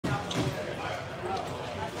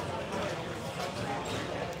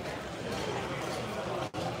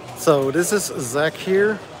So this is Zach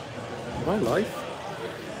here. Am I live?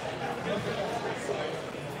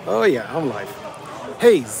 Oh yeah, I'm live.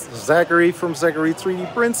 Hey, Zachary from Zachary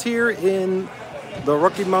 3D Prints here in the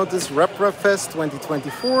Rocky Mountains RMRRF Fest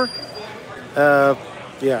 2024.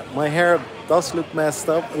 Yeah, my hair does look messed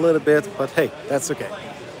up a little bit, but hey, that's okay.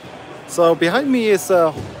 So behind me is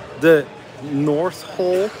the North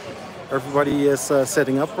Hall. Everybody is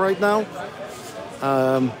setting up right now.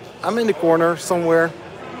 I'm in the corner somewhere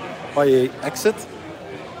by a exit.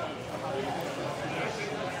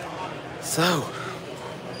 So,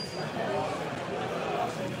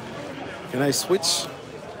 can I switch?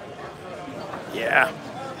 Yeah.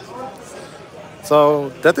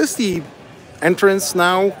 So that is the entrance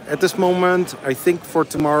now at this moment. I think for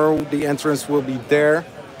tomorrow the entrance will be there.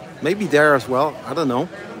 Maybe there as well, I don't know.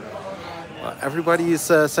 Everybody is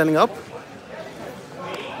setting up.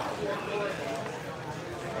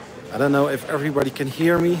 I don't know if everybody can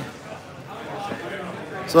hear me.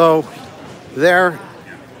 So there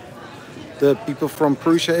the people from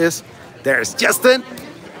Prussia is. There's Justin.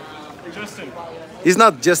 Justin. He's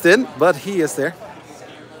not just in, but he is there.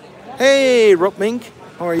 Hey, Rob Mink,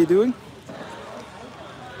 how are you doing?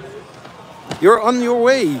 You're on your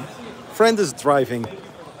way. Friend is driving.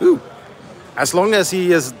 Ooh, as long as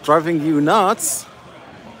he is driving you nuts.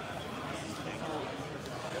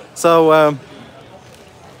 So,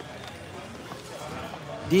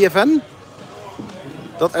 DFN.fm.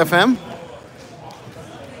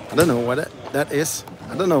 I don't know what that is.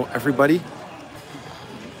 I don't know, everybody.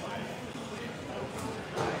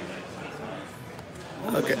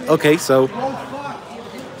 Okay, so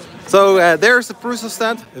there's the Prusa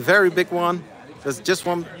stand, a very big one. There's just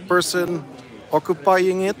one person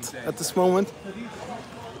occupying it at this moment.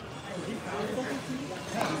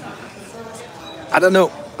 I don't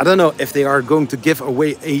know if they are going to give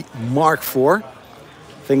away a Mark IV.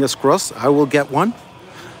 Fingers crossed, I will get one,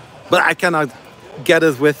 but I cannot get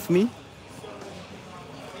it with me.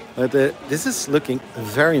 But this is looking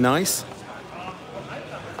very nice.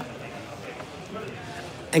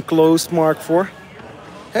 Enclosed Mark IV.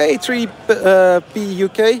 Hey, 3P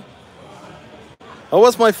UK. How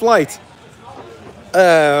was my flight?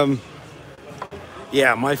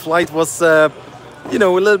 Yeah, my flight was, a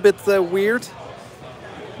little bit weird.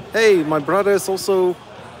 Hey, my brother is also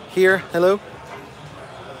here. Hello.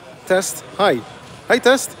 Test. Hi. Hi,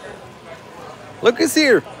 Test. Look who's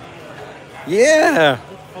here. Yeah.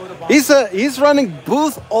 He's running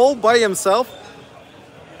booth all by himself.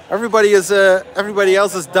 Everybody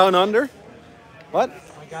else is down under. What?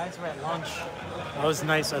 My guys were at lunch. That was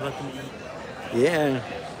nice. I let them eat. Yeah.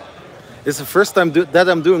 It's the first time that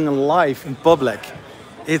I'm doing a live in public.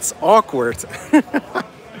 It's awkward.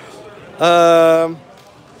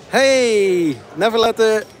 Hey, never let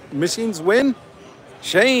the machines win.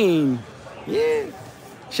 Shane. Yeah.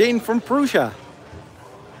 Shane from Prussia.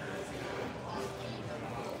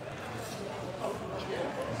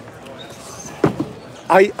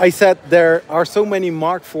 I said there are so many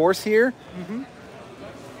Mark IVs here. Mm-hmm.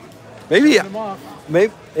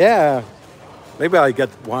 Maybe I get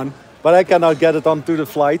one, but I cannot get it onto the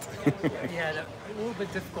flight. Yeah, a little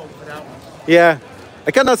bit difficult for that one. Yeah,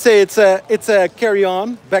 I cannot say it's a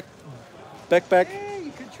carry-on backpack. Yeah,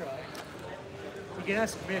 you could try. You can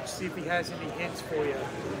ask Mitch, see if he has any hints for you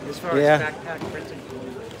as far as backpack printing.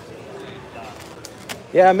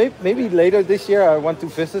 Yeah, maybe later this year I want to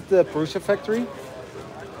visit the Prussia factory.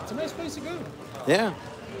 It's a nice place to go. Yeah.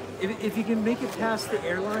 If you can make it past the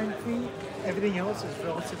airline fee, everything else is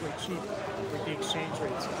relatively cheap with the exchange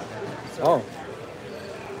rates. So, oh.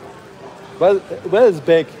 Well, it's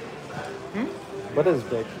big. What is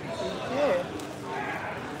big?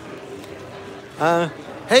 Yeah.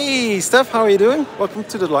 Hey, Steph, how are you doing? Welcome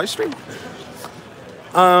to the live stream.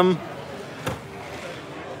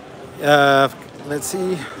 Let's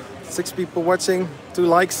see, 6 people watching, 2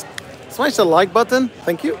 likes. Smash the like button,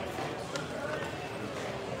 thank you.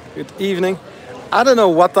 Good evening. I don't know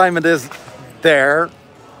what time it is there.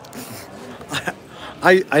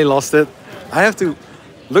 I lost it. I have to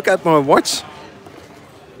look at my watch.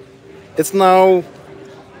 It's now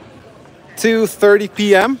 2:30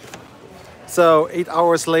 p.m. So 8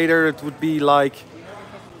 hours later it would be like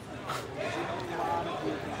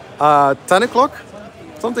 10 o'clock,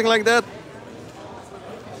 something like that.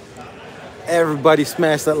 Everybody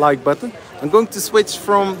smash that like button. I'm going to switch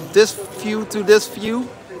from this view to this view.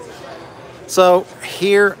 So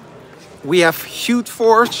here we have Hute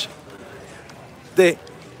Forge.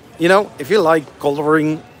 If you like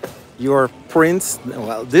coloring your prints,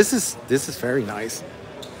 well, this is very nice.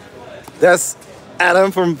 There's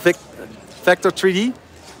Adam from Vector 3D.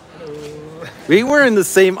 We were in the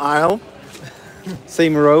same aisle,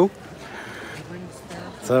 same row.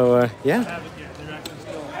 So yeah.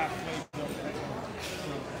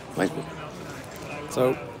 Right.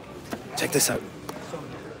 So check this out.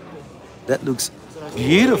 That looks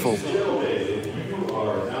beautiful.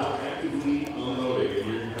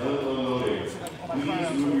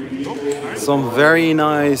 Some very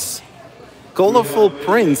nice, colorful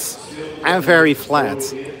prints and very flat.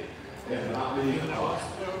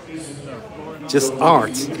 Just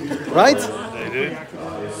art, right? They do.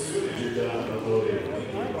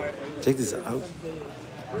 Check this out.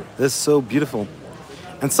 This is so beautiful.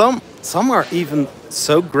 And some are even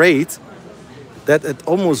so great that it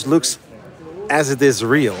almost looks as it is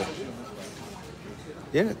real.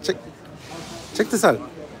 Yeah, check this out.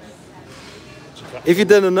 If you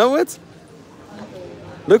didn't know it,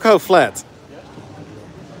 look how flat.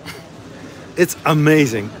 It's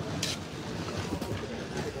amazing.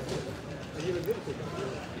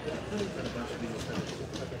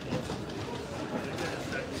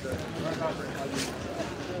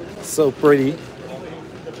 So pretty.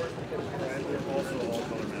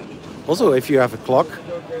 Also, if you have a clock,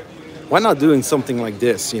 why not doing something like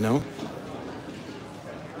this, you know?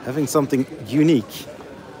 Having something unique.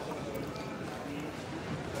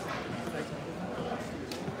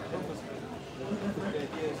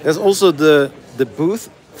 There's also the booth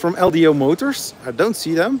from LDO Motors. I don't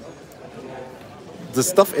see them. The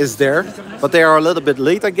stuff is there, but they are a little bit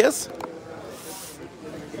late, I guess.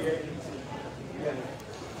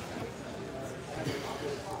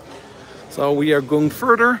 So we are going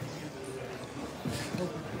further.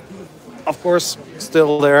 Of course,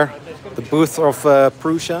 still there, the booth of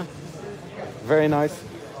Prusa. Very nice.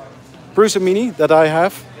 Prusa Mini that I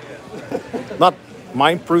have. Not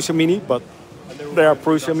mine Prusa Mini, but they are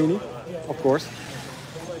Prusa Mini, of course.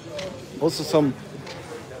 Also some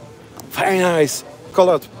very nice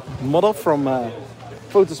colored model from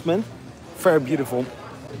Photosmint. Very beautiful.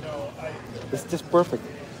 It's just perfect.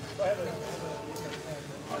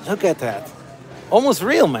 Look at that. Almost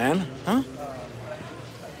real, man. Huh?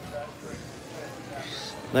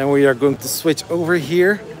 Then we are going to switch over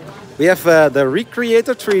here. We have the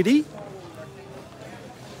Recreator 3D.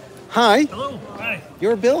 Hi. Hello. Hi.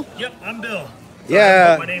 You're Bill? Yep, I'm Bill.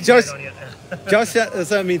 Yeah, My name's Josh. right on you. Josh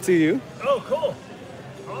sent me to you. Oh, cool.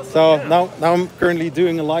 Awesome. So yeah. now I'm currently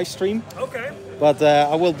doing a live stream. Okay. But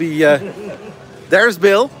I will be. There's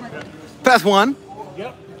Bill. Path 1.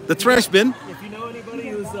 Yep. The trash bin. If you know anybody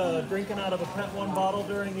who's drinking out of a Pet 1 bottle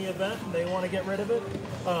during the event and they want to get rid of it,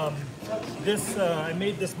 I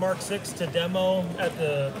made this Mark 6 to demo at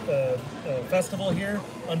the festival here.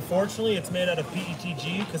 Unfortunately, it's made out of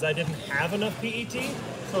PETG because I didn't have enough PET.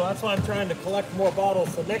 So that's why I'm trying to collect more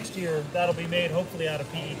bottles. So next year, that'll be made hopefully out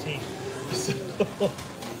of PET.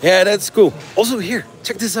 Yeah, that's cool. Also here,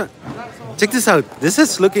 check this out. Check this out. This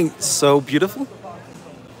is looking so beautiful.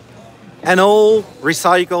 And all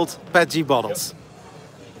recycled PETG bottles.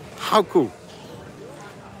 How cool.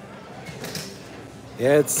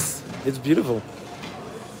 Yeah, it's beautiful.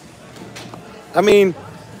 I mean,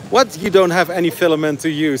 what, you don't have any filament to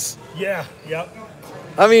use? Yeah, yep.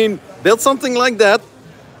 I mean, build something like that,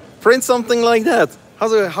 print something like that.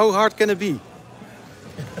 How hard can it be?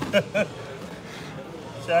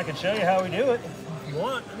 So I can show you how we do it if you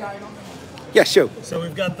want. Yeah, sure. So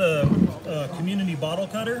we've got the community bottle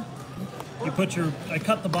cutter. I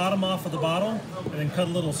cut the bottom off of the bottle and then cut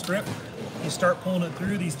a little strip. You start pulling it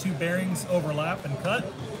through, these two bearings overlap and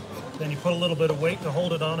cut. Then you put a little bit of weight to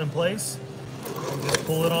hold it on in place. And just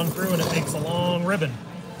pull it on through and it makes a long ribbon.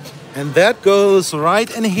 And that goes right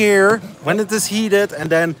in here when it is heated, and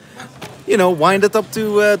then, you know, wind it up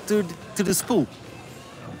to the spool.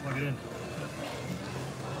 Plug it in.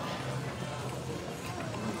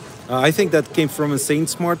 I think that came from a Saint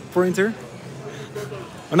Smart printer.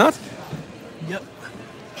 Or not? Yep.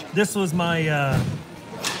 This was my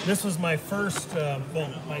first,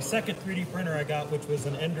 my second 3D printer I got, which was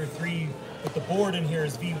an Ender 3, but the board in here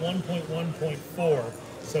is V1.1.4.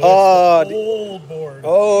 So it's the old board.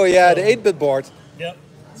 Oh yeah, so, the 8-bit board. Yep.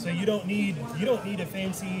 So you don't need a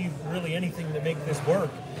fancy really anything to make this work.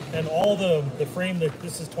 And all the frame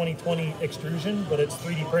this is 2020 extrusion, but it's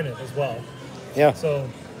 3D printed as well. Yeah. So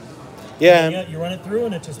yeah, you run it through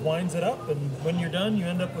and it just winds it up, and when you're done, you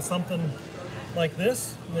end up with something like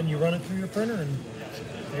this. And then you run it through your printer, and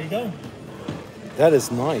there you go. That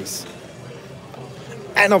is nice.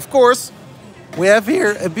 And of course, we have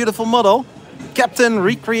here a beautiful model, Captain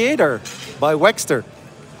Recreator by Waxter.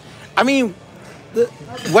 I mean, the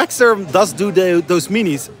Waxter does do those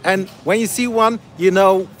minis, and when you see one, you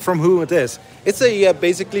know from who it is. It's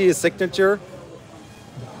basically a signature.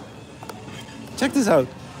 Check this out.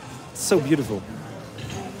 It's so beautiful.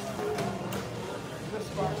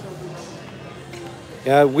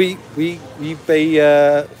 Yeah, we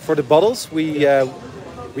pay for the bottles. We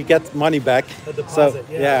get money back. A deposit,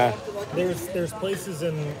 so, yeah. There's places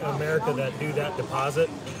in America that do that deposit,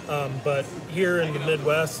 but here in the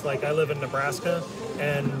Midwest, like I live in Nebraska,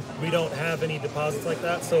 and we don't have any deposits like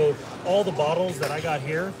that. So all the bottles that I got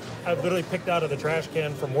here, I've literally picked out of the trash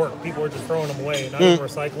can from work. People are just throwing them away, not even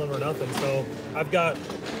recycling or nothing. So I've got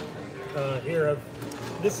here.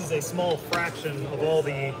 This is a small fraction of all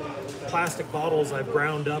the plastic bottles I've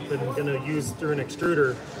ground up and going to use through an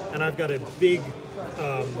extruder, and I've got a big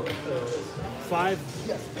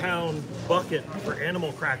 5-pound bucket for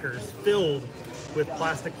animal crackers filled with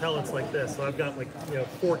plastic pellets like this. So I've got like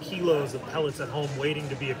 4 kilos of pellets at home waiting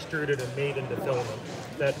to be extruded and made into filament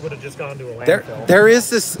that would have just gone to a landfill. There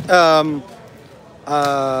is this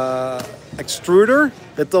extruder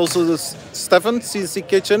that also does Stefan CNC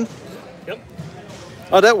Kitchen. Yep.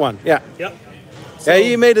 Oh, that one, yeah. Yep. So, yeah,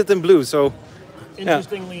 he made it in blue, so.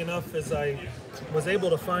 Interestingly enough, as I was able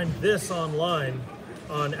to find this online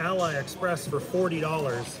on AliExpress for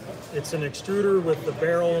 $40. It's an extruder with the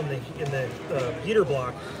barrel and the heater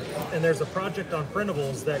block, and there's a project on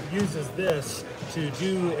printables that uses this to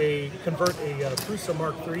convert a Prusa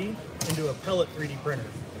Mark III into a pellet 3D printer.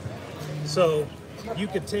 So you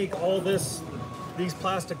could take all these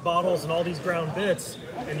plastic bottles and all these ground bits,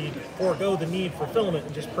 and you forego the need for filament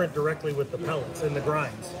and just print directly with the pellets and the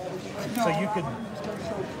grinds. So you could,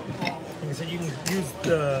 like I said, you can use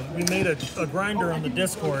we made a grinder on the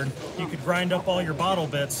Discord. You could grind up all your bottle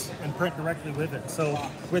bits and print directly with it. So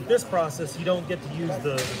with this process, you don't get to use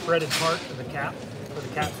the threaded part of the cap, where the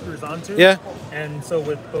cap screws onto. Yeah. And so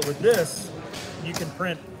with this, you can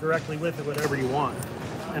print directly with it whatever you want.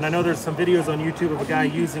 And I know there's some videos on YouTube of a guy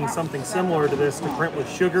using something similar to this to print with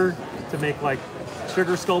sugar to make like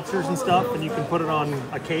sugar sculptures and stuff, and you can put it on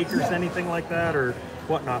a cake or anything like that or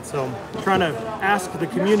whatnot. So I'm trying to ask the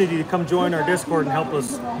community to come join our Discord and help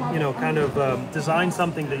us, kind of design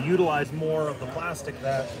something to utilize more of the plastic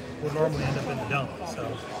that would normally end up in the dump. So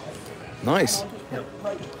nice. Yep.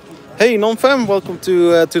 Hey, non-fam, welcome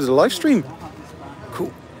to the live stream.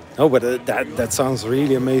 Cool. Oh, but that sounds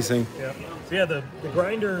really amazing. Yeah. So yeah, the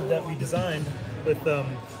grinder that we designed with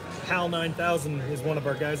HAL 9000 is one of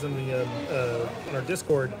our guys on our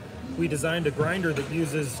Discord. We designed a grinder that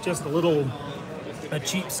uses just a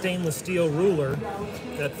cheap stainless steel ruler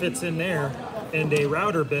that fits in there, and a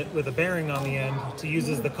router bit with a bearing on the end to use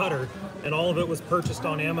as the cutter. And all of it was purchased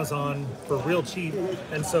on Amazon for real cheap.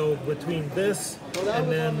 And so between this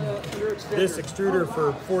and then this extruder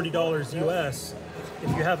for $40 US, if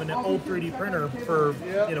you have an old 3D printer for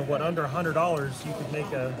under $100, you could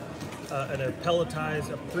make a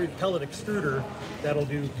pelletized pellet extruder that'll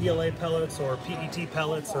do PLA pellets or PET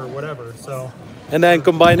pellets or whatever. So, and then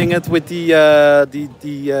combining it with the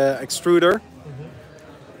extruder.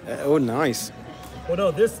 Oh, nice. Well, no,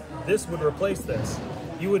 this would replace this.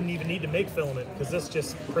 You wouldn't even need to make filament because this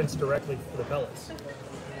just prints directly for the pellets.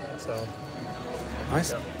 So,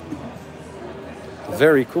 nice. Yeah.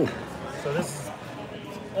 Very cool. So this is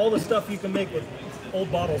all the stuff you can make with old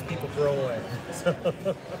bottles people throw away.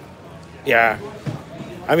 Yeah,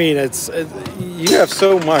 I mean you have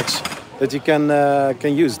so much that you can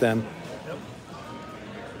use then. Yep.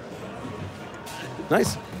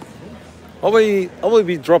 Nice. I will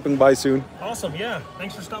be dropping by soon. Awesome. Yeah.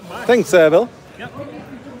 Thanks for stopping by. Thanks, Bill. Yep.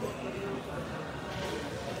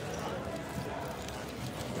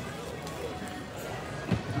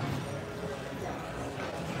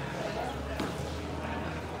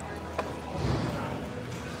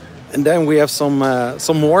 And then we have some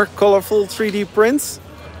more colorful 3D prints.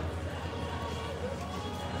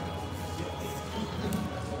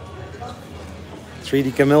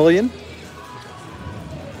 $3D Chameleon.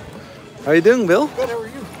 How are you doing, Bill? Good, how are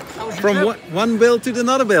you? How was your From trip? one bill to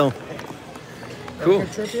another bill. Cool.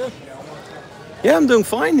 Good trip here? Yeah, I'm doing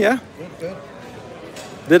fine, yeah. Good.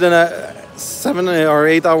 Did a 7 or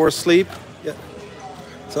 8 hours sleep. Yeah.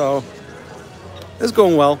 So, it's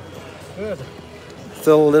going well. Good.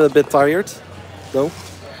 Still a little bit tired, though.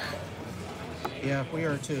 Yeah, we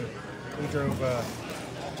are too. We drove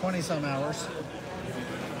 20-some hours.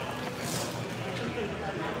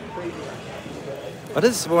 But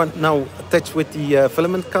this one now attached with the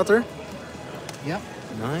filament cutter. Yep.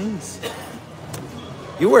 Nice.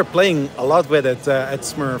 You were playing a lot with it at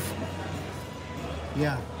Smurf.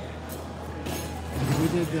 Yeah. We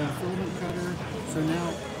did the filament cutter. So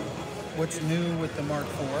now, what's new with the Mark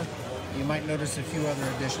IV? You might notice a few other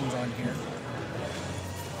additions on here.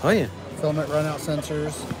 Oh yeah. Filament runout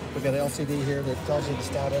sensors. We've got an LCD here that tells you the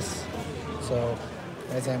status. So So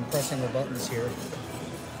as I'm pressing the buttons here,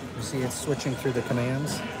 you see it's switching through the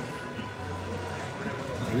commands.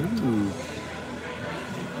 Ooh.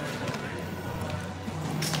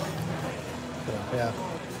 So, yeah.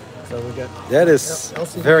 So we got That is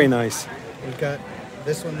LCD. very nice. We've got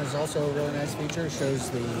this one is also a really nice feature. It shows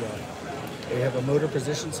the we have a motor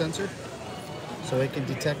position sensor, so it can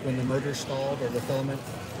detect when the motor's stalled or the filament.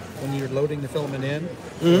 When you're loading the filament in,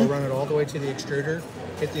 it'll run it all the way to the extruder.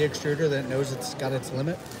 Hit the extruder, then it knows it's got its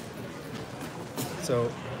limit.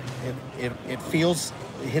 So it feels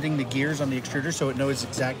hitting the gears on the extruder, so it knows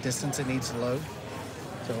exact distance it needs to load.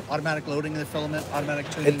 So automatic loading of the filament, automatic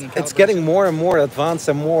tuning and calibration. It's getting more and more advanced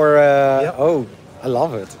and more. Yep. Oh, I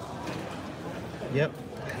love it. Yep.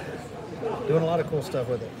 Doing a lot of cool stuff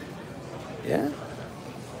with it. Yeah.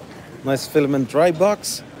 Nice filament dry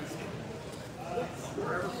box.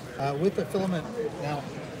 With the filament now,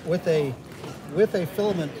 with a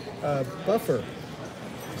filament buffer.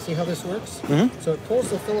 See how this works? So it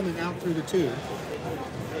pulls the filament out through the tube,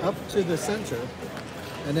 up to the sensor,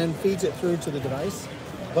 and then feeds it through to the device.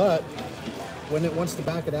 But when it wants to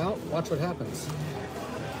back it out, watch what happens.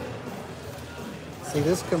 See,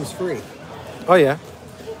 this comes free. Oh yeah.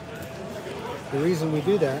 The reason we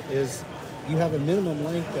do that is you have a minimum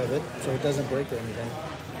length of it, so it doesn't break or anything.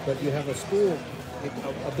 But you have a spool,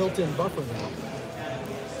 a built-in buffer now.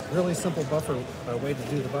 Really simple buffer way to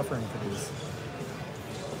do the buffering for these.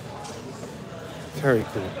 Very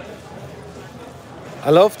cool.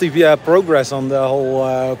 I love the progress on the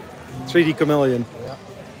whole 3D Chameleon. Yeah.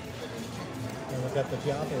 And we've got the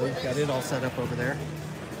Piazza, we've got it all set up over there.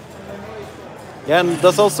 Yeah, and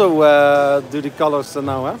that's also do the colors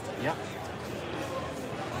now, huh? Yeah.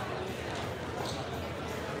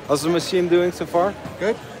 How's the machine doing so far?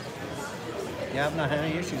 Good. Yeah, I've not had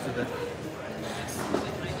any issues with it.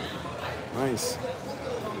 Nice.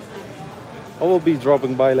 I will be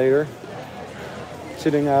dropping by later.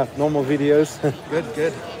 Shooting normal videos. Good,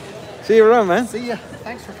 good. See you around, man. See ya.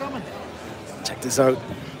 Thanks for coming. Check this out.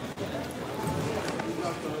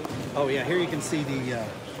 Oh yeah, here you can see the.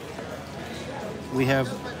 We have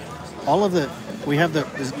all of the. We have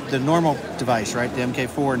the normal device, right? The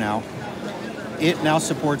MK4 now. It now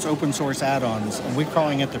supports open source add-ons, and we're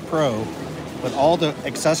calling it the Pro. But all the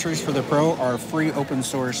accessories for the Pro are free open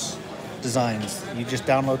source designs. You just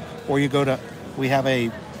download, or you go to. We have a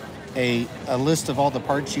list of all the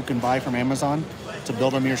parts you can buy from Amazon to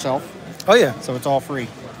build them yourself. Oh yeah. So it's all free.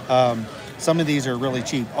 Some of these are really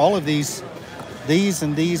cheap. All of these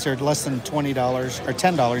and these are less than $20 or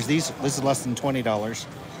 $10. This is less than $20.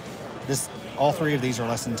 All three of these are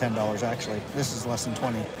less than $10 actually. This is less than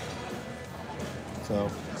 20. So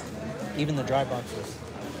even the dry boxes.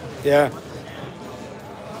 Yeah.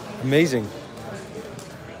 Amazing.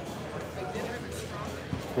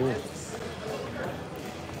 Cool.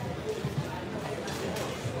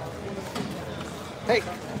 Hey.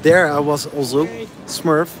 There I was also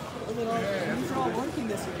Smurf.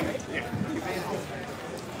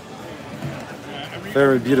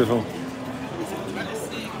 Very beautiful. I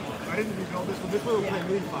didn't even know this one. This one will play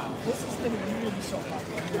movie file. This is going to be so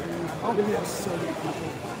popular. Oh, we have so many people.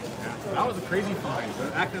 That was a crazy find.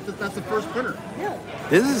 That's the first printer. Yeah.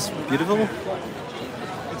 This is beautiful.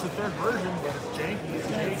 It's the third version, but it's janky. It's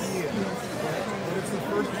janky. But it's the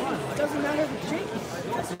first one. It doesn't matter if it's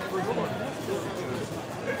janky. That's the first one.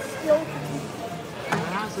 Still, It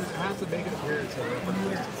has to make an appearance.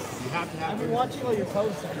 You have to have I've been watching all your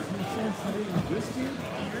posts. It makes sense. this dude.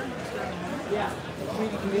 Yeah.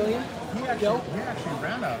 3D Chameleon. He actually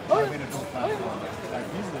ran a elevated platform. Like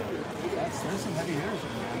easily. There's some heavy hitters in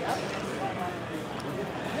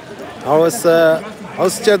there.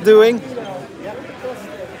 How's Chet doing?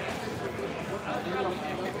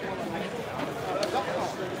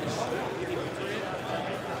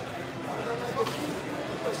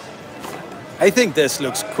 I think this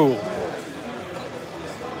looks cool.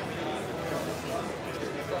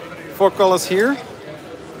 4 colors here.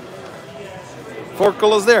 4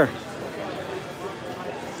 colors there.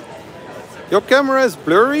 Your camera is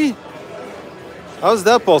blurry? How's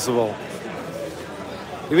that possible?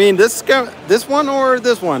 You mean this one or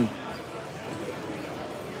this one?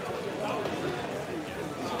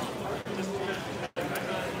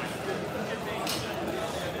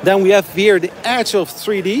 Then we have here the edge of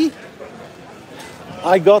 3D.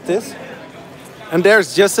 I got this. And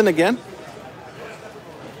there's Justin again.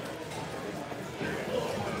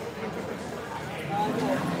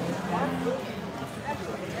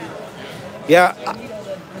 Yeah.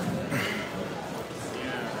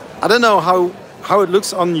 I don't know how it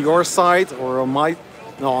looks on your side or on my...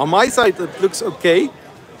 No, on my side it looks okay.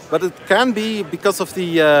 But it can be because of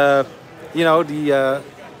the you know, the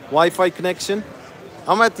Wi-Fi connection.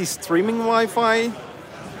 I'm at the streaming Wi-Fi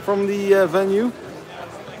from the venue.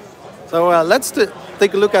 So let's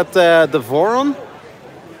take a look at the Voron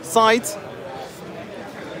site.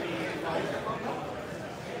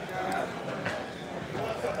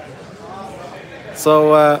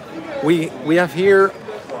 So we have here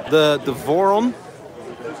the Voron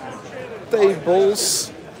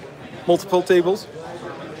tables, multiple tables.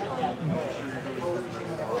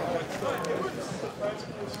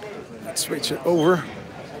 Let's switch it over.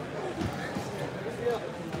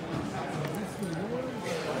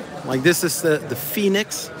 Like this is the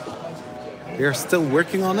Phoenix. They're still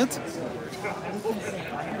working on it.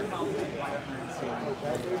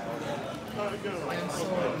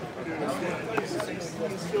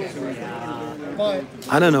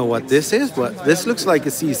 I don't know what this is, but this looks like a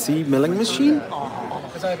CNC milling machine.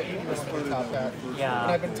 Because I have 80% top hat. Yeah.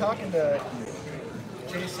 And I've been talking to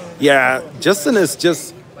Jason. Yeah, Justin is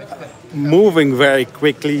just moving very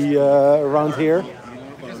quickly around here.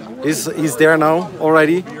 He's there now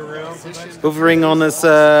already, hovering on his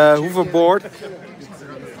hoverboard.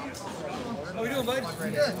 How we doing, bud?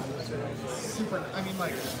 Super. I mean,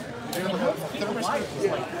 like, thermostat is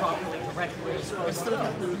like properly correctly. Instead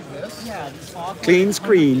of doing this, Clean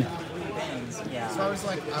screen. so I was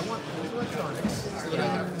like, I want electronics so that I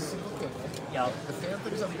have this single cable. The fan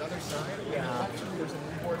thing's on the other side. Yeah. Actually, there's an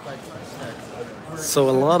import by Tech. So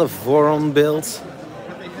a lot of Voron builds.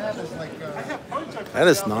 What they have is like, That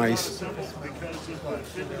is nice. you know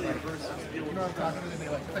what I'm talking about? They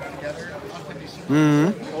like put together on the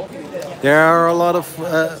machine. There are a lot of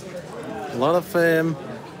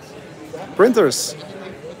printers.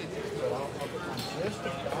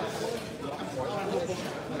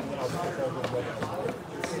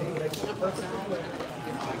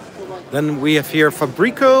 Then we have here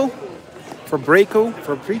Fabrico.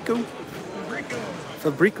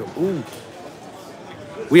 Ooh.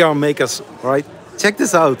 We are makers, right? Check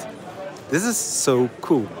this out. This is so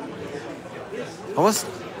cool. How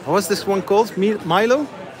was this one called? Milo?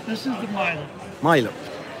 This is the Milo. Milo.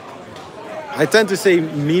 I tend to say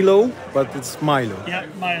Milo, but it's Milo. Yeah,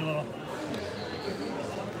 Milo.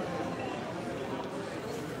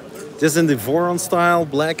 Just in the Voron style,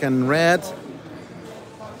 black and red.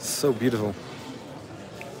 So beautiful.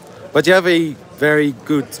 But you have a very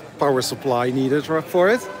good power supply needed for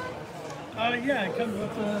it. Yeah, it comes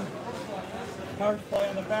with a power supply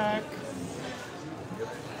on the back.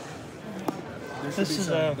 There should This be is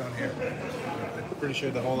something down here. I'm pretty sure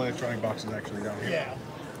the whole electronic box is actually down here. Yeah.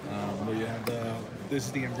 Where you have this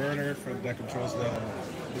is the inverter that controls the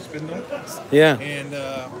spindle. Yeah. And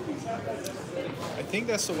I think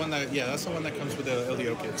that's the one that's the one that comes with the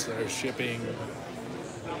LDO kits that are shipping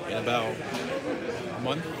in about a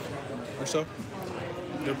month or so.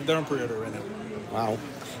 They're on pre-order right now. Wow.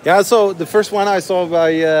 Yeah, so the first one I saw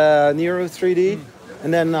by Nero 3D,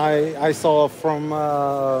 and then I saw from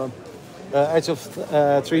Edge of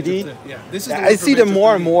 3D. Yeah, this is. I see them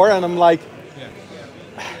more and more, and I'm like,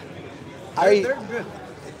 They're good.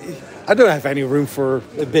 I don't have any room for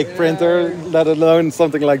a big printer, let alone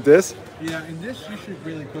something like this. Yeah, in this you should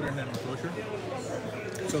really put in an enclosure.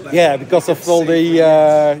 So that Because of all the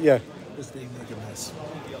this thing make a mess.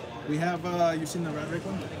 We have you've seen the Radrick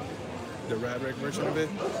one? The Radrick version of it?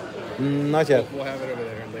 Not yet. We'll have it over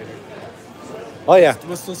there later. Oh yeah.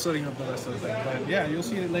 We're still setting up the rest of the thing. But yeah, you'll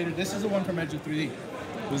see it later. This is the one from Edge of 3D.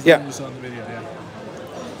 This is the one you saw in the video,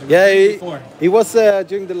 He was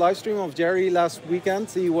during the live stream of Jerry last weekend.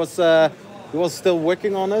 He was still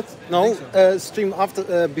working on it. No, stream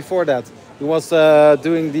after before that. He was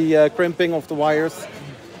doing the crimping of the wires.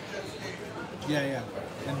 Yeah.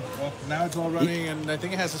 And well, now it's all running, and I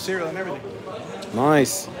think it has a serial and everything.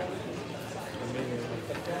 Nice.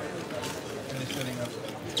 And it's spinning up.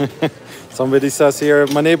 Somebody says here,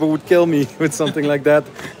 my neighbor would kill me with something like that.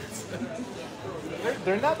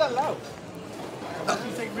 They're not that loud.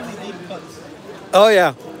 Oh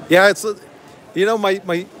yeah, it's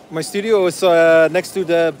my studio is next to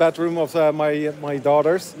the bedroom of my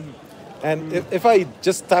daughters, and if I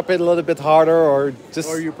just tap it a little bit harder or just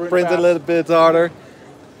you print a little bit harder,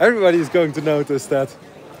 everybody's going to notice that.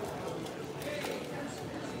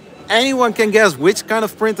 Anyone can guess which kind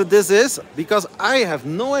of printer this is, because I have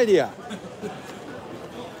no idea.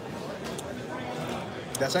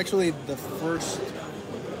 That's actually the first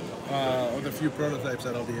of the few prototypes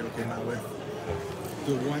that LDO came out with.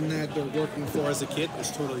 The one that they're working for as a kit is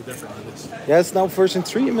totally different than this. Yeah, it's now version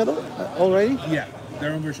 3 in middle already. Yeah,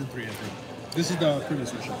 they're on version 3, I think. This is the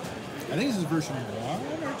previous version. I think this is version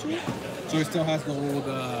 1 or 2. So it still has the old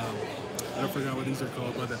I forgot what these are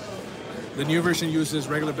called, but the new version uses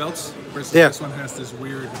regular belts, versus Yeah. this one has this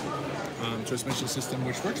weird transmission system,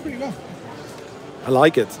 which works pretty well. I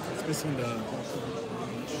like it. It's missing the.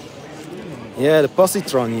 Yeah, the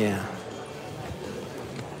positron, yeah.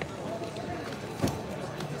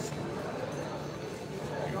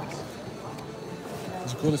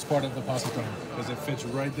 It's the coolest part of the positron because it fits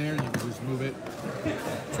right there. You can just move it,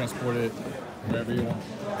 transport it wherever you want.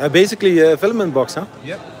 Basically a filament box, huh?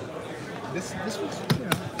 Yep. This was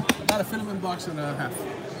about a filament box and a half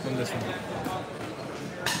on this one.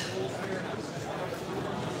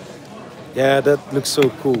 Yeah, that looks so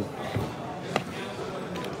cool.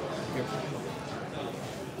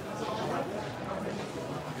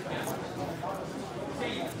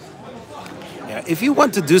 Yeah, if you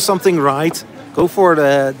want to do something right, go for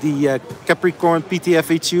the Capricorn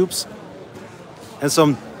PTFE tubes and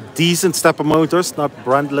some decent stepper motors, not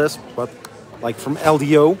brandless, but like from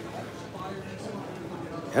LDO.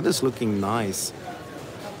 That is looking nice.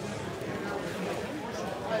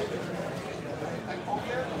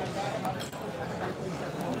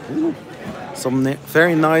 Ooh, some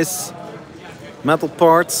very nice metal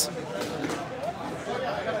parts.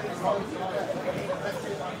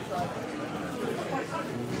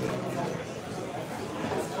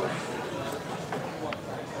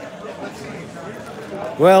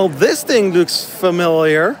 Well, this thing looks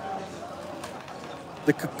familiar.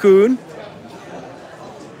 The cocoon. You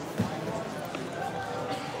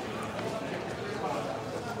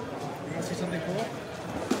want to see something cool?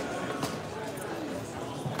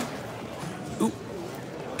 Ooh.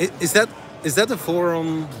 Is that a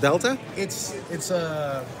Voron Delta? It's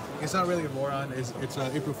not really a Voron. It's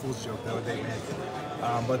an April Fool's joke that they made.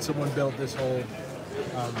 But someone built this whole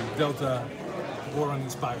Delta Voron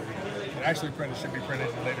inspired. It actually should be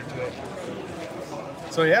printed later today.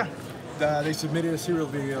 So yeah, they submitted a serial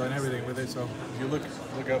video and everything with it. So if you look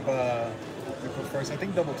up April 1st, I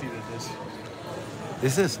think Double T did this.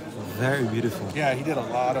 This is very beautiful. Yeah, he did a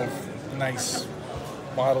lot of nice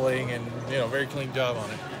modeling and very clean job on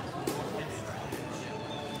it.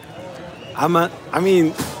 I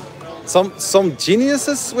mean, some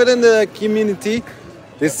geniuses within the community,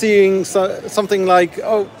 they're seeing something like,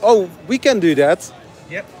 oh, we can do that.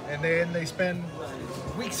 Yep, and then they spend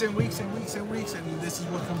weeks and weeks and weeks and weeks, and this is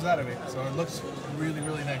what comes out of it. So it looks really,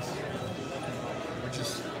 really nice. Which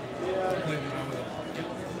is completely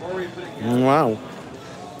phenomenal. Wow.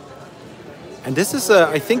 And this is,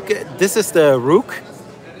 I think, this is the Rook.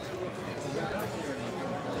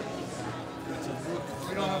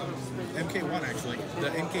 MK1 actually. The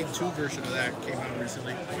MK2 version of that came out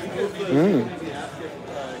recently.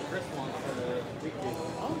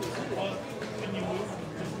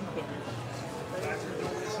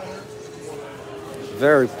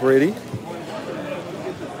 Very pretty.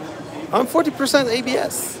 I'm 40%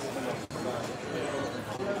 ABS.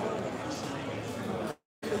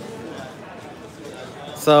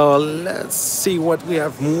 So let's see what we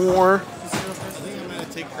have more. I think I'm gonna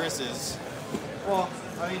take Chris's. Well,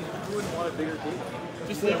 I mean, you wouldn't want a bigger gate.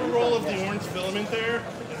 Just leave a roll of the orange filament there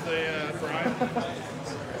as they fry.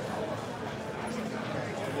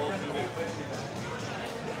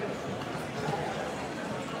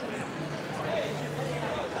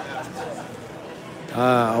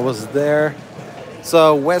 I was there.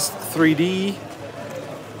 So West 3D.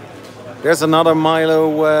 There's another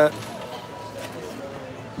Milo.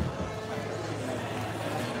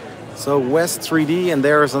 So West 3D, and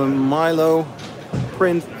there's a Milo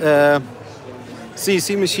print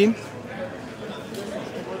CNC machine.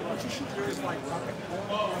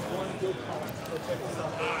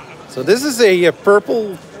 So this is a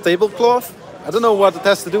purple tablecloth. I don't know what it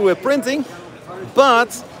has to do with printing,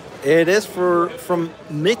 but it is from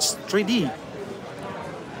Mitch 3D.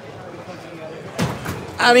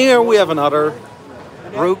 And here we have another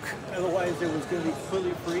Rook. Otherwise, it was going to be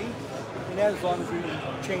completely free. And that as long as we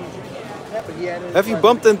change it. Yeah, but he added, Have you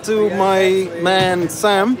bumped into my man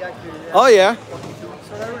Sam? Oh yeah,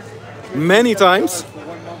 many times. for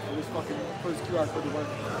 1 month for this fucking first QR code to work.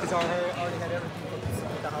 Because I already had everything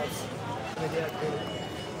at the house. And they deactivated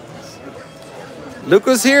it. Look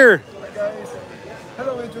who's here. Hi guys.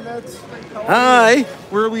 Hello internet. Hi.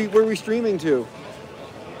 Where are we streaming to?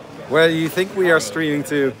 Where do you think we are streaming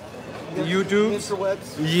to? The YouTubes?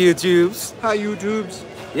 Interwebs. YouTubes. Hi YouTubes.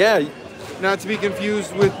 Yeah. Not to be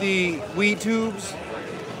confused with the Weed Tubes.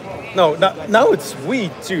 No, now it's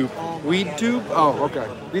WeTube. Weed Tube? Oh, okay.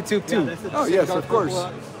 WeTube too. Oh yes, of course.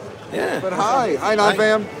 Yeah. But hi,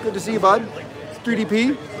 fam. Good to see you, bud.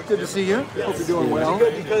 3DP. Good to see you. Hope you're doing well.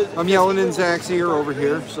 I'm yelling in Zach's ear over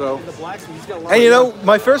here, so. And you know,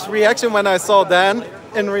 my first reaction when I saw Dan,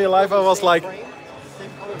 in real life, I was like,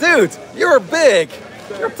 dude, you're big.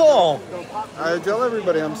 You're tall. I tell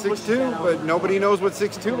everybody I'm 6'2", but nobody knows what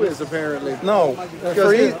 6'2" is apparently. No,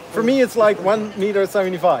 for me it's like 1.75 meters.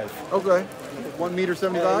 Okay. 1.75 meters?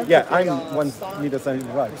 Yeah, I'm 1.75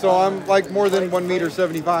 meters. So I'm like more than 1.75 meters.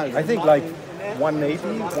 I think like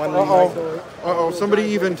 180, Uh-oh, somebody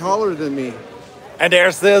even taller than me. And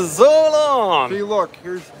there's the Zolan. See, look,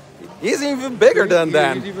 He's even bigger than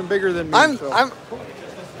that. He's even bigger than me.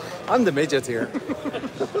 I'm the midget here.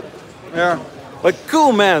 Yeah. But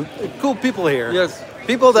cool, man. Cool people here. Yes.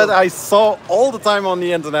 People that I saw all the time on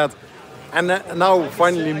the internet and now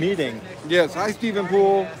finally meeting. Yes. Hi, Stephen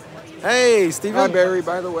Poole. Hey, Stephen. Hi, Barry,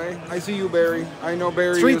 by the way. I see you, Barry. I know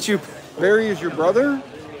Barry. Barry is your brother?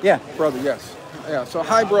 Yeah. Brother, yes. Yeah, so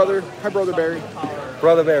hi, brother. Hi, Brother Barry.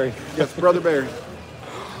 Brother Barry. Yes, Brother Barry.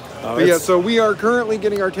 But yeah, so we are currently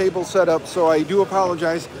getting our table set up, so I do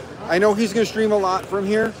apologize. I know he's going to stream a lot from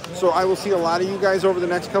here, so I will see a lot of you guys over the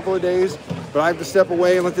next couple of days, but I have to step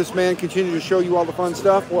away and let this man continue to show you all the fun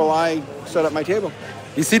stuff while I set up my table.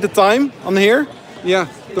 You see the time on here? Yeah,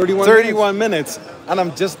 31 minutes. And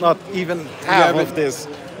I'm just not even half of this.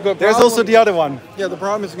 There's also the other one. Yeah, the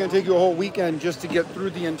problem is it's going to take you a whole weekend just to get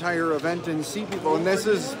through the entire event and see people, and this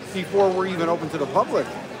is before we're even open to the public.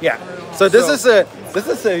 Yeah. So this is a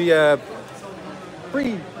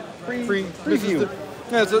preview.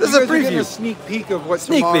 Yeah, so this is a preview. preview. A sneak peek of what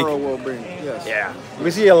tomorrow will bring. Yes. Yeah. We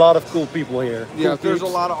see a lot of cool people here. Yeah, there's a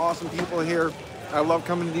lot of awesome people here. I love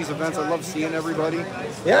coming to these events. I love seeing everybody.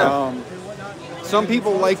 Yeah. Some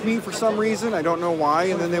people like me for some reason. I don't know why,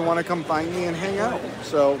 and then they want to come find me and hang out.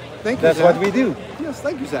 So thank you, That's Zach. what we do. Yes,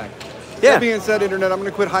 thank you, Zach. Yeah. That being said, Internet, I'm going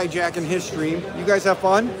to quit hijacking his stream. You guys have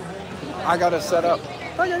fun. I got to set up.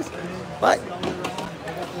 Bye, guys. Bye.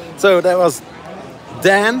 So that was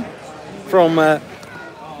Dan from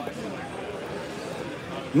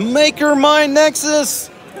Maker My Nexus.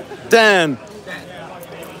 Dan.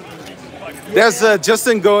 There's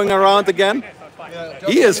Justin going around again.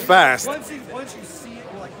 He is fast.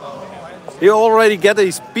 He already get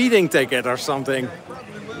a speeding ticket or something.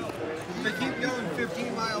 They keep going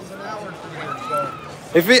 15 miles an hour from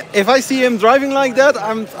here, so. If I see him driving like that,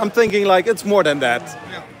 I'm thinking like it's more than that.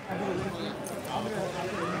 Yeah.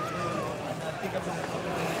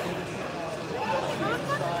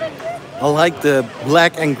 I like the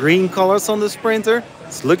black and green colors on the Sprinter.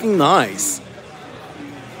 It's looking nice.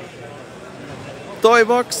 Toy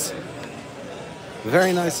box.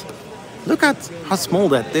 Very nice. Look at how small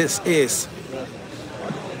this is.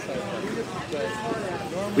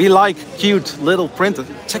 We like cute little printers.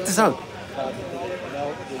 Check this out.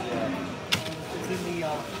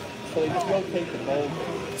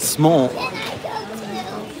 Small.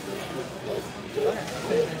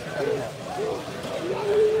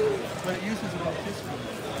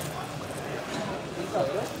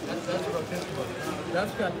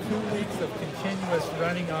 That's got 2 weeks of continuous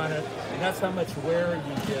running on it, and that's how much wear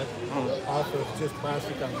you get off of just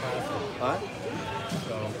plastic on plastic.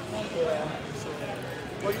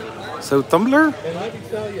 So Tumblr? And let me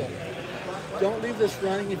tell you, don't leave this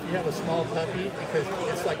running if you have a small puppy, because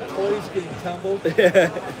it's like toys getting tumbled. He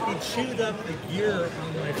chewed up the gear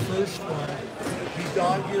on my first one. He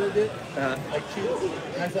dog-eared it. I chewed.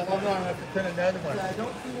 And I thought, oh no, I'm going to have to print another one.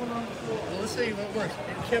 Well, let's see what works.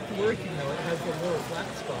 It kept working though. It has a little flat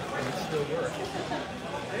spot, and it still works.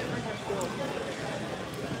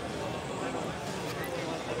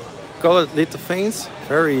 Colored little veins.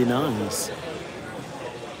 Very nice.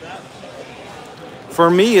 For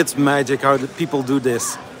me, it's magic how the people do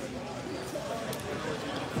this.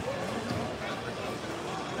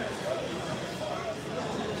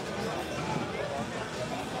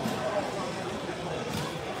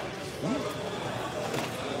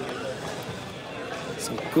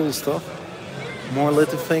 Some cool stuff. More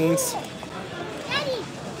little veins. Daddy!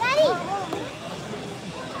 Daddy!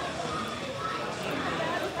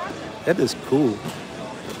 That is cool.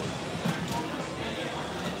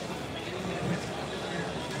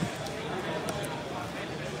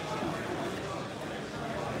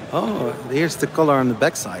 Oh, here's the color on the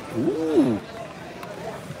backside. Ooh.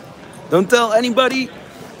 Don't tell anybody.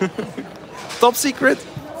 Top secret.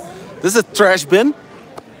 This is a trash bin.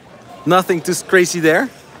 Nothing too crazy there.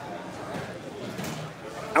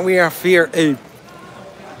 And we have here a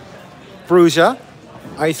Prusa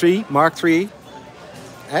i3 Mark III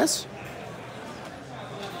S.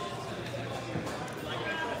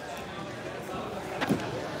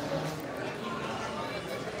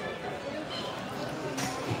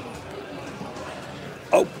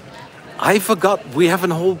 Oh, I forgot we have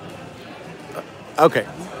a whole. Okay.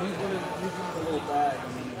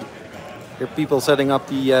 Here are people setting up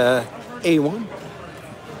the A1.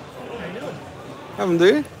 How you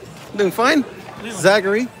doing? Doing fine.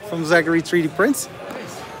 Zachary from Zachary 3D Prints.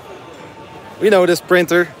 We know this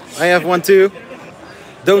printer. I have one too.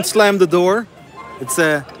 Don't slam the door.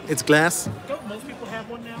 It's glass. Don't most people have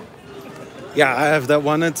one now? Yeah, I have that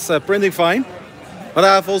one. It's printing fine. But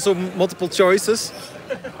I have also multiple choices.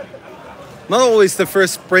 Not always the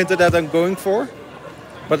first printer that I'm going for.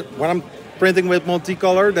 But when I'm printing with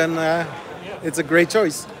multicolor, then it's a great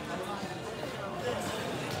choice.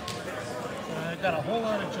 I've got a whole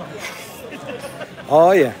lot of junk.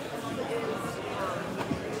 Oh yeah.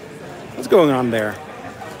 What's going on there?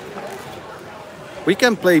 We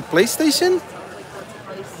can play PlayStation?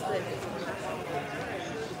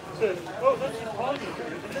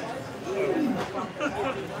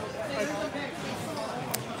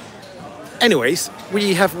 Anyways,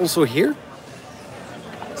 we have also here.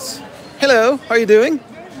 Hello, how are you doing?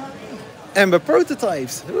 Amber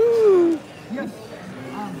Prototypes. Ooh. Yes.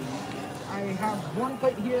 I have one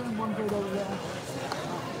plate here and one plate over there.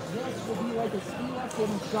 This will be like a ski lift when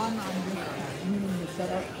it's done. I'm just needing to set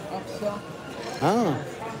up stuff. Ah.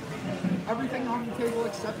 Everything on the table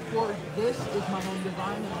except for this is my own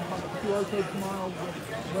design, and I'll have a QR code tomorrow with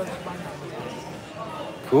where to find out.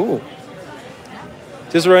 Cool.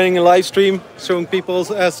 Just running a live stream, showing people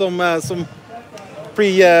some That's awesome.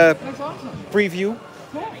 preview,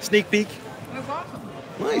 Cool. sneak peek. That's awesome.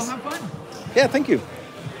 Nice. Well, have fun. Yeah, thank you.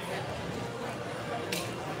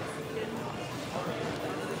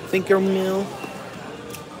 Thinker mill.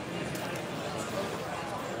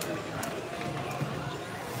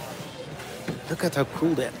 Look at how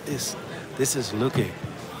cool that is. This is looking.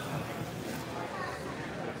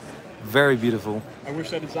 Very beautiful. I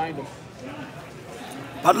wish I designed them.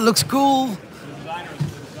 But it looks cool. The designers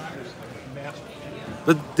master.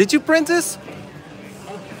 But did you print this?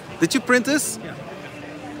 Did you print this? Yeah.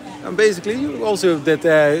 And basically, you also did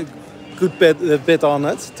a good bit on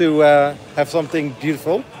it to have something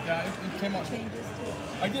beautiful. Yeah, it came out.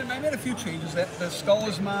 I made a few changes. The skull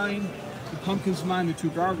is mine, the pumpkin's mine, the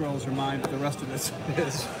two gargoyles are mine, but the rest of this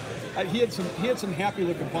is. He had some happy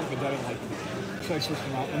looking pumpkins I didn't like, so I switched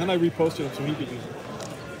them out, and then I reposted it so he could use it.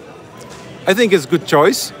 I think it's a good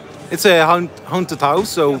choice. It's a haunted house,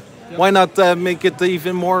 so why not make it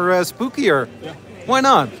even more spookier? Yeah. Why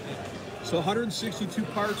not? So 162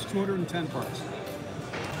 parts, 210 parts.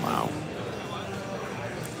 Wow.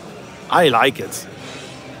 I like it.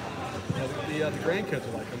 The grandkids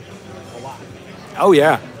will like them a lot. Oh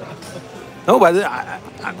yeah. No, but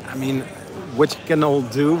I mean, what you can all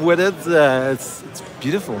do with it, it's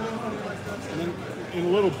beautiful. And then in a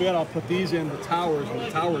little bit, I'll put these in the towers, and the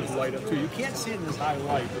towers light up too. You can't see it in this high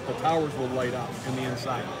light, but the towers will light up in the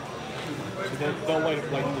inside. So they'll light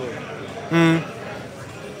up light blue.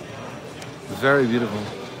 Very beautiful.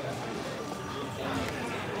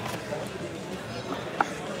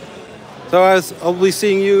 So I'll be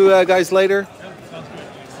seeing you guys later. Yeah, sounds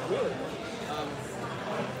good.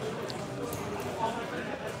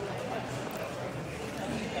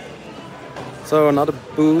 So another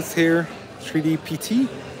booth here, 3D PT.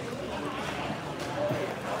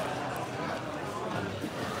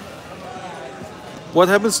 What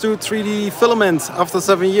happens to 3D filament after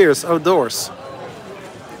 7 years outdoors?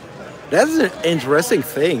 That's an interesting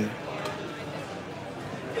thing.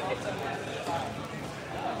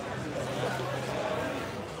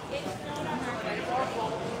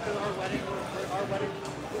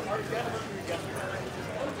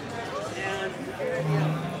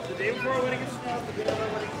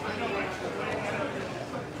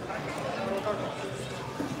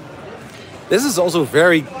 This is also a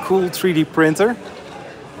very cool 3D printer.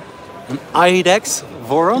 An IDEX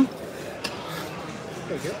Voron.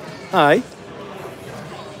 Hi.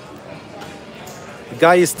 The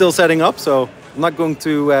guy is still setting up, so I'm not going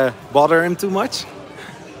to bother him too much.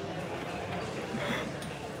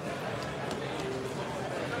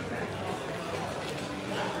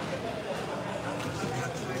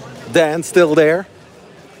 Dan still there.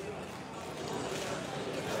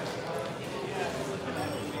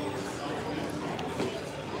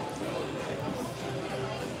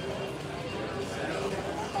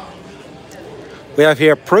 We have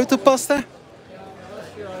here protopasta.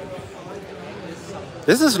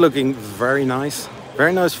 This is looking very nice.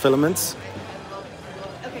 Very nice filaments.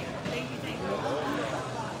 Okay, thank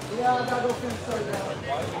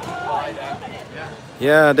you.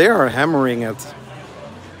 Yeah, they are hammering it.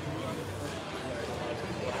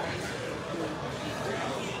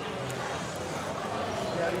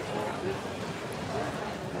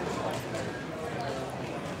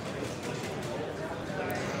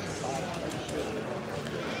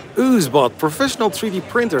 Oozbot, professional 3D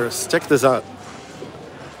printers. Check this out.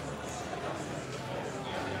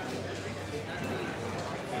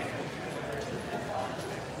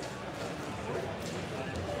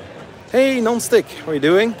 Hey, non-stick, how are you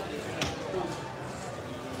doing?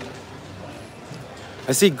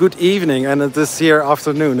 I see good evening and it is here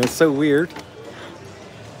afternoon. It's so weird.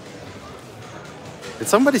 Did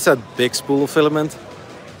somebody said big spool of filament?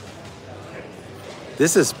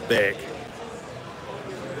 This is big.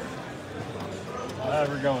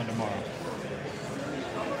 We're going tomorrow.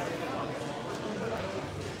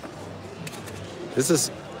 This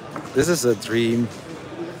is a dream.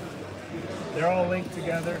 They're all linked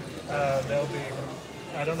together. They'll be.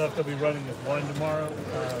 I don't know if they'll be running as one tomorrow.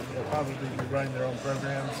 They'll probably be running their own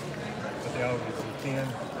programs, but they obviously can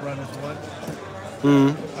run as one.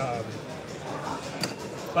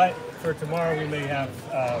 But for tomorrow, we may have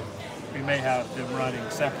them running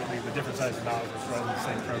separately, but different sizes nozzles running the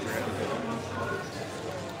same program.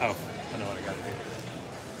 Oh, I know what I got to do.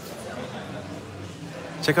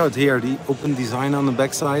 Check out here the open design on the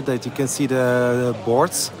backside that you can see the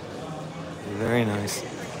boards. Very nice.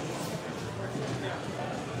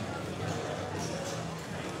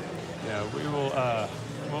 Yeah,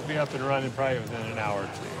 we'll be up and running probably within an hour or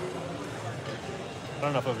two. I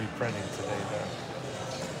don't know if I'll be printing today though.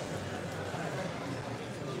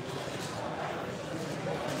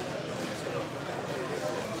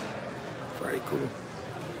 Very cool.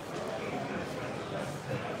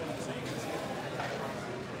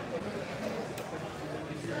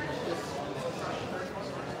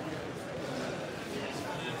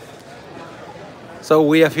 So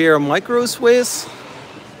we have here a Micro Swiss.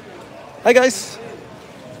 Hi guys,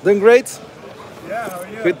 doing great? Yeah, how are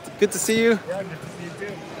you? Good to see you. Yeah, good to see you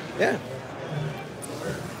too. Yeah.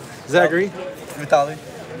 Zachary. Vitaly.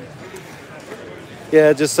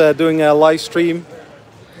 Yeah, just doing a live stream.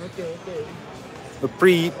 Okay. A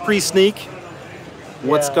pre-sneak.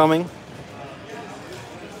 What's Yeah. coming?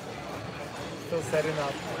 Still setting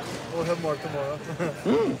up. We'll have more tomorrow.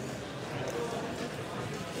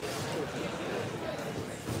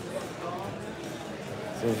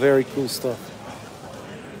 So very cool stuff.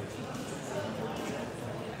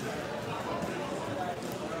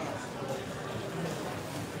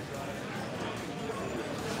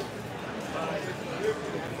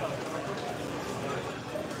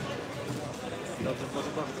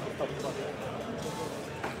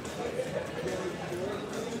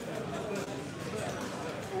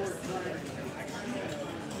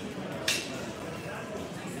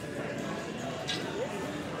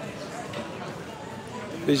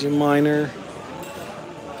 Vision Miner.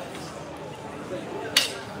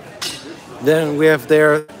 Then we have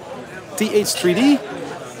their TH3D.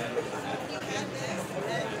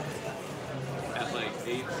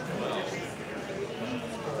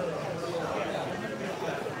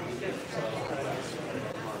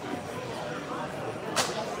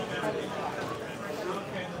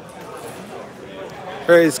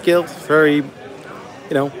 Very skilled, very,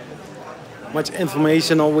 much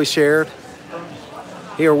information always shared.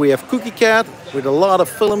 Here we have Cookie Cat with a lot of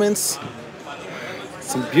filaments.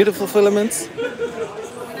 Some beautiful filaments.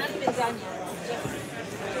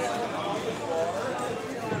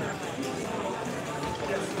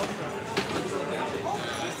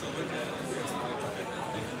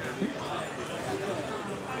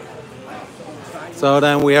 So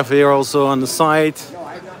then we have here also on the side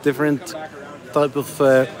different type of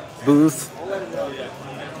booth.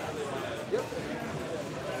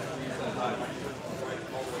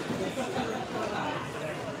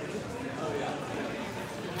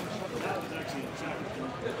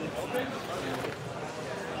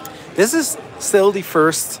 This is still the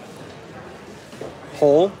first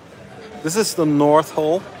hole. This is the north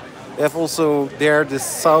hole. They have also there the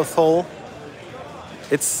south hole.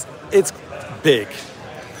 It's big.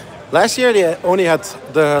 Last year they only had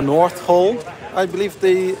the north hole, I believe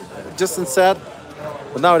they just said,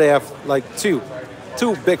 but now they have like two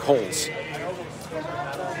big holes.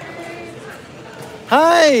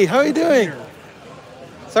 Hi, how are you doing?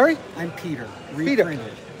 Sorry? I'm Peter. Peter.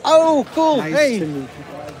 Reprinted. Oh, cool. Nice hey. to meet you.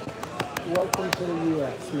 Welcome to the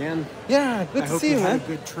U.S., man. Yeah, good to see you, I hope you man. had a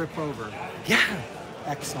good trip over. Yeah.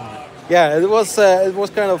 Excellent. Yeah, it was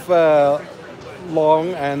kind of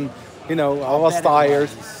long, and I was tired.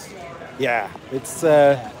 Yeah, it's.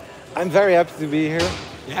 I'm very happy to be here.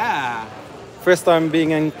 Yeah. First time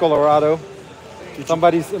being in Colorado.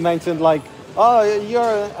 Somebody mentioned like, oh,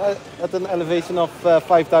 you're at an elevation of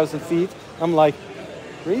 5,000 feet. I'm like,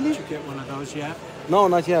 really? Did you get one of those yet? No,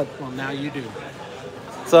 not yet. Well, now you do.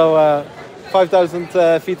 So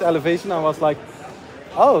 5,000 feet elevation. I was like,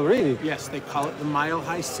 Oh, really? Yes, they call it the Mile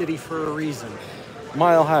High City for a reason.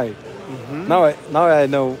 Mile high. Now I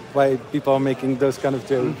know why people are making those kind of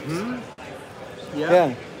jokes.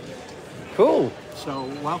 Yeah. Cool. So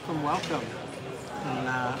welcome, welcome. And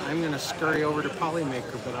I'm going to scurry over to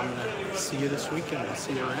Polymaker, but I'm going to see you this weekend. I'll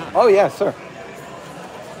see you around. Oh, yeah, sure.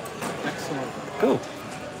 Excellent. Cool.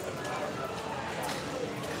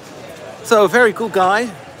 So, very cool guy.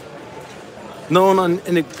 Known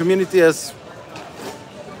in the community as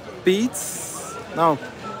Beats. No,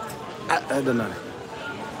 I don't know.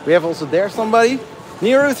 We have also there somebody.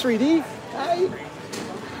 Nero 3D. Hi.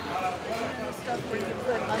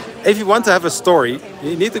 If you want to have a story,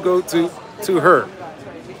 you need to go to her.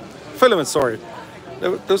 Filament story.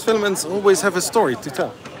 Those filaments always have a story to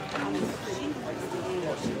tell.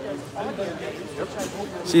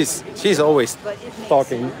 She's always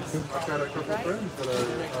talking.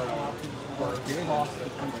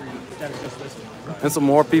 And some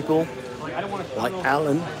more people, like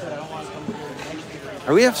Alan.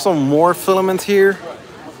 And we have some more filament here.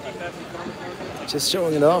 Just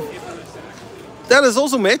showing it off. That is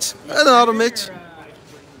also Mitch. Another Mitch.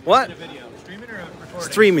 What?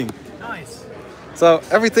 Streaming. Nice. So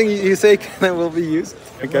everything you say will be used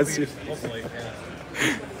against you. Hopefully,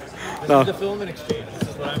 yeah. This No. is the filament exchange. This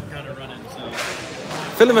is what I'm kind of running. So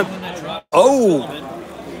Filament. when that drops Oh. filament,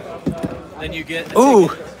 then you get a Ooh.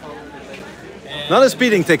 ticket. And Not a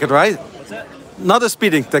speeding ticket, right? What's that? Not a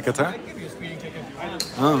speeding ticket, huh? I can give you a speeding ticket.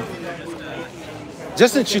 Oh.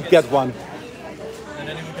 Justin should get one. And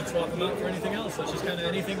anyone can swap them out for anything else. So it's just kind of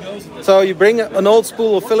anything goes. With this. So you bring an old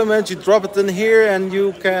spool of filament, you drop it in here, and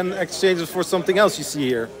you can exchange it for something else you see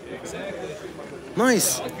here. Exactly.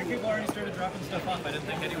 Nice. A few people already started dropping stuff off. I didn't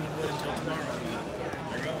think anyone would until tomorrow.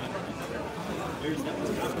 But they're going. Here's that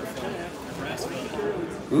brass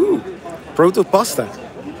filament. Ooh, proto pasta.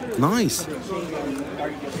 Nice.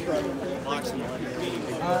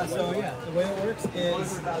 So yeah, the way it works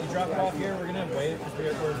is you drop it off here. We're gonna wait because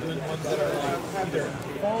we're doing ones that are like either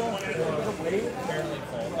full or fairly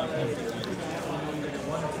full. Like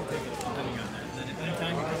 1 or 2 tickets depending on that. And then at any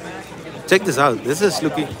time you come back, you get a Check this out. This is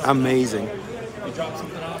looking amazing. you drop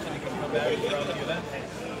something off and you can come back for the event.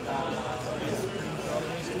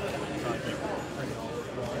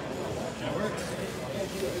 That works.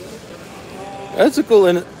 That's a cool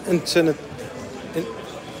initiative.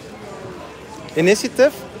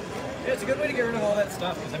 Yeah, it's a good way to get rid of all that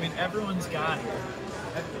stuff because I mean everyone's got.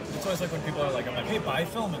 It's always like when people are like, I'm like, hey, buy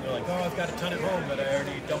filament. They're like, oh, I've got a ton at home that I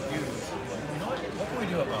already don't use. Like, you know what can we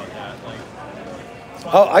do about that? Like,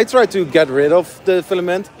 Oh, I try to get rid of the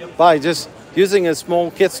filament by just using a small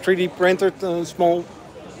kid's 3D printer to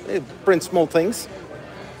print small things.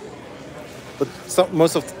 But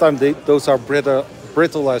most of the time, those are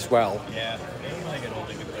brittle as well. yeah, they really get old,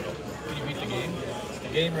 they get brittle. Can you beat the game? The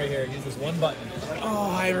game right here, use this one button. Oh,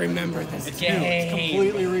 I remember this. It's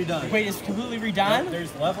completely redone. Wait, it's completely redone? Yep,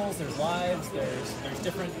 there's levels, there's lives, there's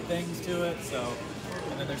different things to it. So,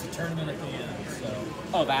 and then there's a tournament at the end. So,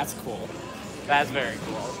 Oh, that's cool. That's very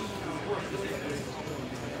cool.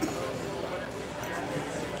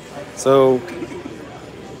 So,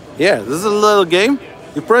 yeah, this is a little game.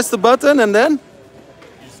 You press the button and then you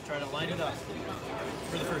just try to line it up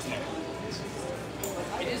for the first time.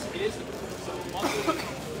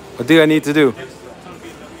 what do I need to do?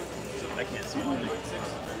 I can't see it.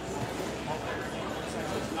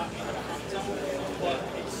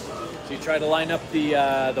 So you try to line up the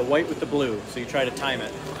white with the blue. So you try to time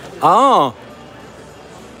it. Oh,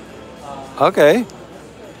 okay.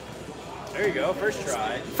 There you go. First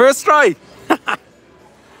try. First try.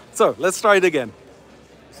 So let's try it again.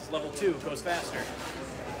 This is level 2. Goes faster.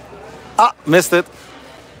 Ah, missed it.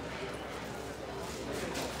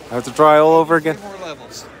 I have to try all over again. More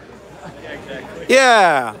levels. Yeah, exactly.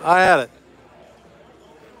 Yeah, I had it.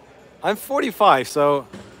 I'm 45, so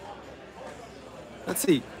let's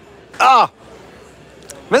see. Ah,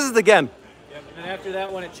 missed it again. Yep. And after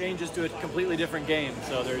that one, it changes to a completely different game.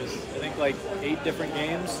 So there's, I think, like 8 different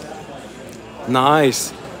games.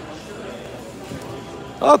 Nice.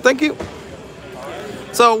 Oh, thank you.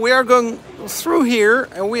 So we are going through here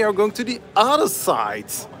and we are going to the other side.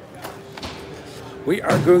 We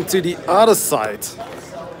are going to the other side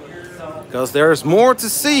because there's more to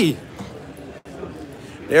see.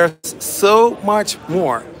 There's so much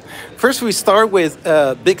more. First, we start with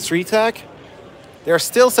Big 3 Tag. They're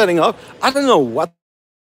still setting up. I don't know what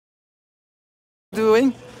they're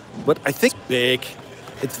doing, but I think big.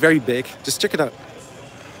 It's very big. Just check it out.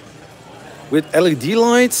 With LED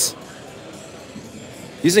lights,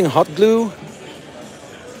 using hot glue.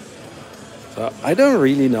 So I don't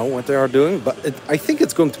really know what they are doing, but I think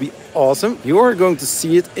it's going to be awesome. You are going to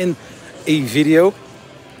see it in a video.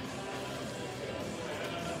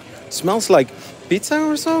 Smells like pizza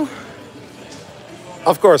or so.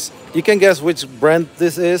 Of course, you can guess which brand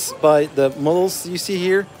this is by the models you see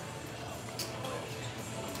here.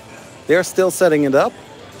 They're still setting it up.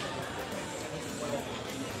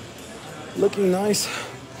 Looking nice.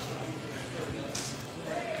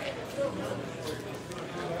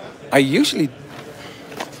 I usually,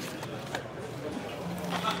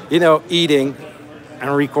 eating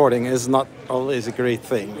and recording is not always a great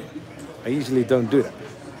thing. I usually don't do that.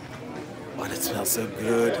 But it smells so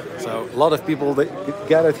good. So a lot of people that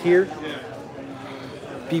gathered here.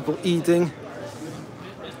 People eating.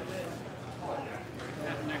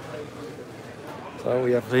 So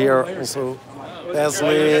we have here also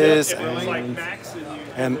Leslie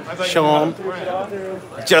and Sean,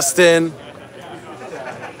 Justin.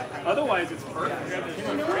 Otherwise, it's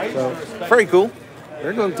perfect. So very cool.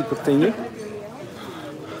 We're going to continue.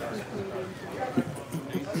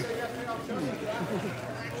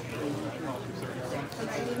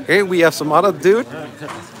 Here we have some other dude.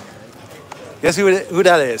 Guess who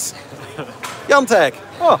that is? Jantek.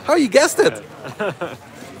 Oh, how you guessed it?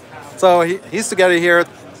 So he's together here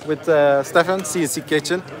with Stefan, CNC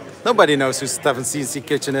Kitchen. Nobody knows who Stefan CNC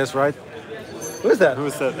Kitchen is, right? Who is that? Who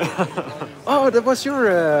is that? Oh, that was your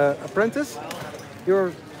apprentice?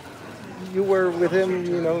 You were with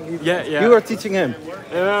him, Yeah. You were teaching him.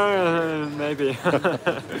 Maybe.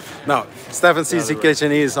 No, Stefan CNC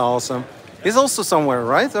Kitchen, he is awesome. He's also somewhere,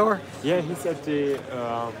 right? Or? Yeah, he's at the,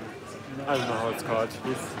 I don't know how it's called.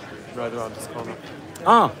 He's right around this corner.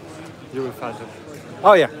 Ah. You will find him.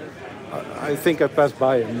 Oh, yeah. I think I passed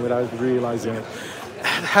by him without realizing it.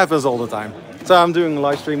 It happens all the time. So I'm doing a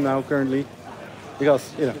live stream now currently. Because,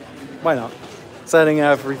 why not? Setting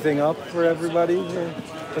everything up for everybody.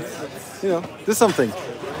 Do something.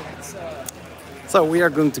 So we are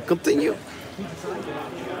going to continue.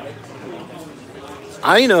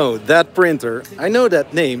 I know that printer, I know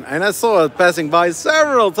that name, and I saw it passing by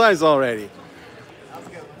several times already.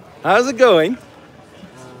 How's it going?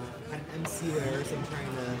 I'm MC there, so I'm trying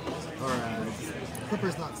to,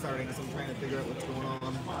 Clipper's not starting, so I'm trying to figure out what's going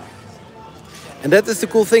on. And that is the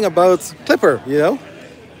cool thing about Clipper, Yeah.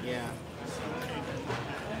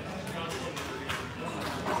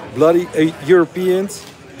 Bloody Europeans.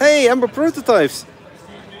 Hey, Ember Prototypes.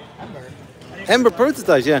 Ember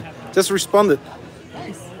Prototypes, yeah. Just responded.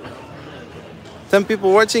 10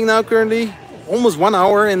 people watching now currently. Almost 1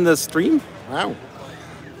 hour in the stream. Wow.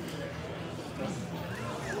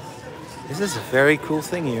 This is a very cool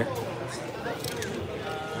thing here.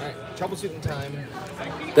 Alright, troubleshooting time.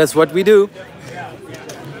 That's what we do.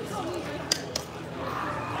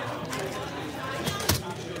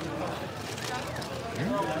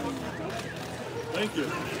 Thank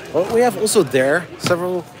you. Well, we have also there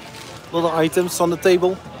several little items on the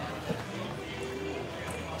table.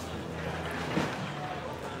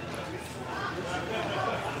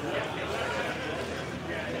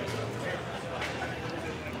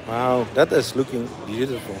 Wow, that is looking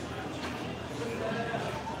beautiful.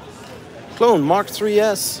 Clone Mark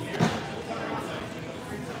 3S.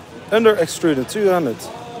 Under extruded 200.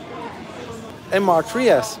 And Mark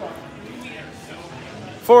 3S.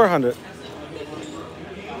 400.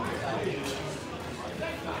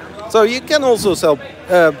 So you can also sell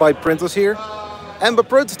buy printers here. Ember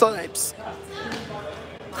Prototypes.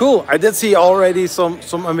 Cool. I did see already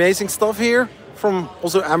some amazing stuff here from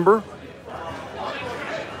also Ember.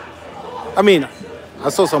 I mean, I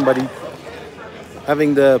saw somebody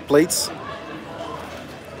having the plates.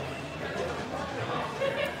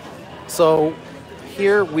 So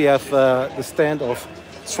here we have the stand of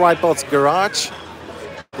Tripod's Garage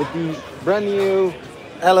with the brand new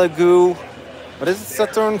Elegoo. What is it?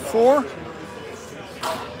 Saturn 4?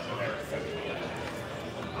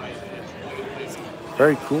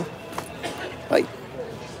 Very cool. Bye.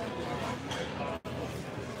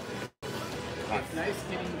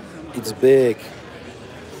 It's big.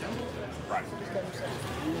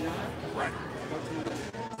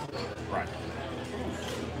 Right.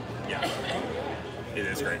 Yeah. It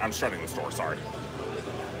is great. I'm shutting the store, sorry.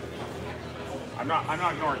 I'm not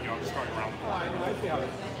ignoring you, I'm just going around.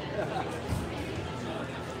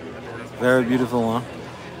 Very beautiful, huh?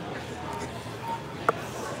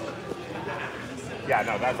 Yeah,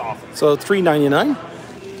 no, that's awesome. So $399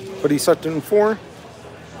 for the Saturn 4.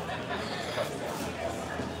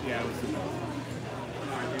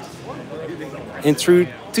 And through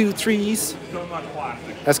 2 3s.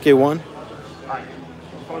 SK1.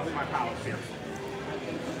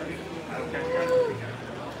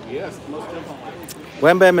 Yes, most definitely.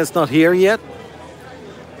 Wham Bam is not here yet.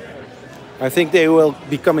 I think they will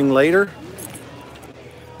be coming later.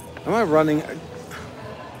 Am I running?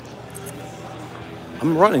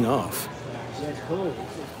 I'm running off. That's cool.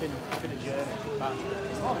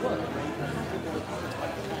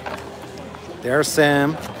 There's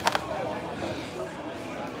Sam.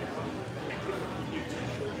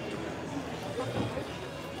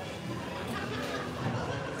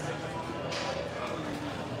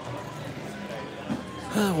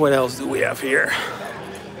 What else do we have here?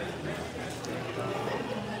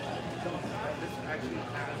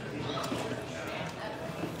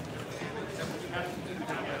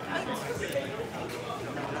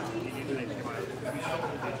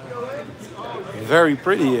 Very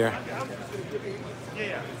pretty here.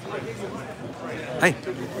 Hi,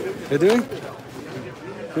 you doing?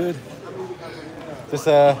 Good. Just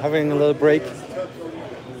having a little break.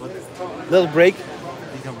 Little break.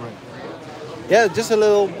 Yeah, just a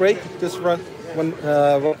little break. Just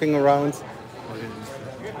walking around.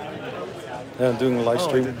 Yeah, doing a live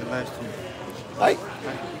stream. Hi.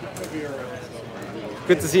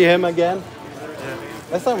 Good to see him again.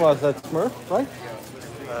 Last time was at Smurf, right?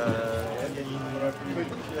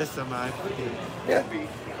 This time I Yeah.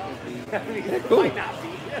 Yeah, cool.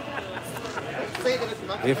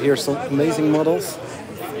 We have here some amazing models.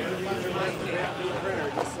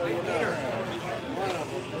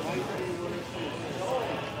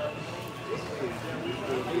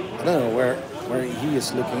 I don't know where he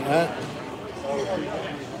is looking at.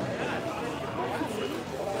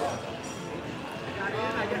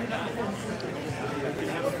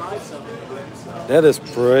 That is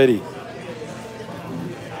pretty.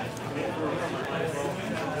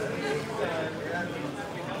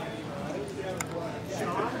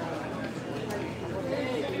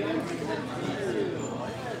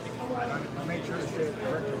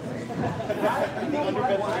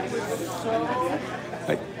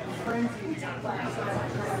 Hi.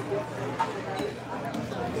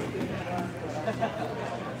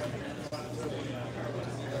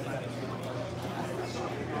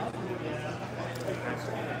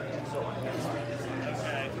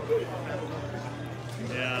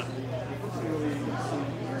 Yeah.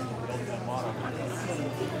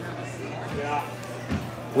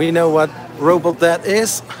 We know what robot that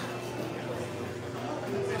is.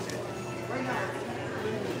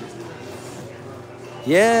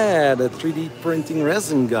 Yeah, the 3D printing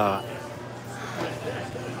resin guy.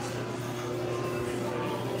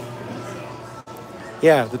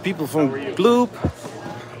 Yeah, the people from Gloop,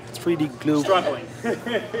 3D Gloop. Struggling.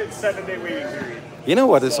 It's 7-day waiting period. You know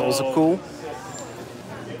what is also cool?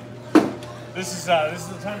 This is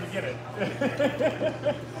the time to get it.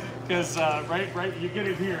 Because right, you get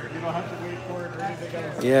it here. You don't have to wait for it or anything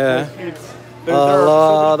else. Yeah, There a are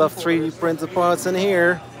lot so of 3D printed parts in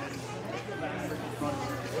here.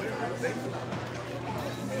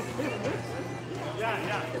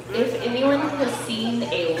 If anyone has seen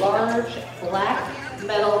a large black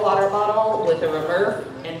metal water bottle with a reverb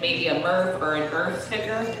and maybe a MRF or an earth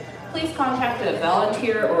sticker, please contact a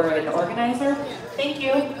volunteer or an organizer. Thank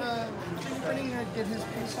you. Did his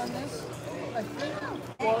piece on this? I think.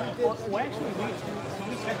 Well, actually, we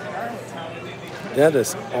checked it out. That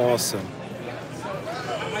is awesome.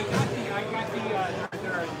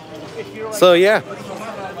 So yeah,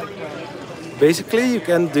 basically you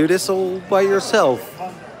can do this all by yourself.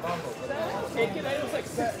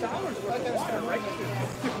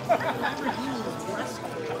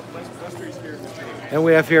 And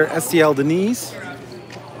we have here STL Denise.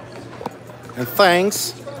 And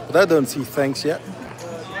thanks, but I don't see thanks yet.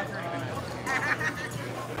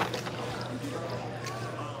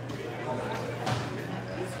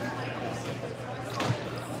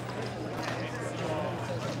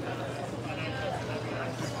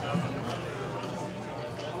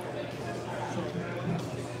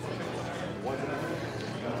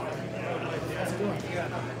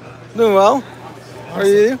 Doing well. How are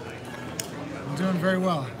you? I'm doing very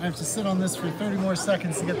well. I have to sit on this for 30 more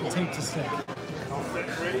seconds to get the tape to stick.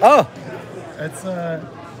 Oh! It's, I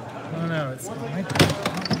don't know, it's,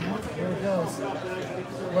 there it goes.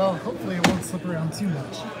 Well, hopefully it won't slip around too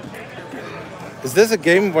much. Is this a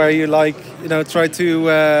game where you try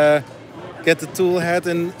to get the tool head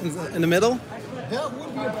in the middle? That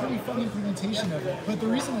would be a pretty fun implementation of it. But the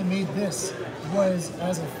reason I made this was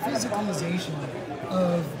as a physicalization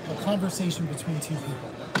of a conversation between two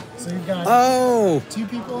people. So you've got two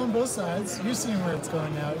people on both sides. You're seeing where it's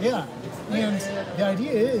going now. Yeah. And the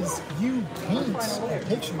idea is you paint a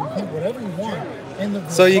picture, you paint whatever you want, and the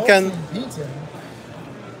so you can painting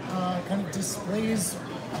kind of displays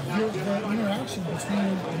the interaction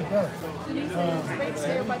between you both. Right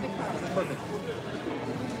there by the car. Perfect.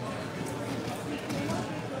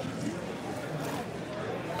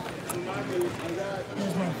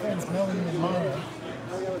 Here's my friends Melanie and Maya.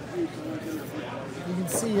 You can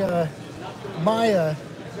see Maya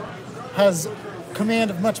has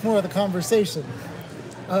command of much more of the conversation.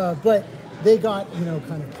 But they got, kind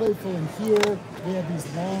of playful in here. They have these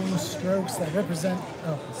long strokes that represent,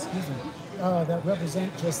 that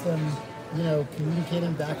represent just them,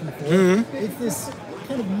 communicating back and forth. Mm-hmm. It's this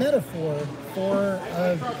kind of metaphor for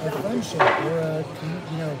a friendship or a,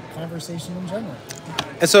 conversation in general.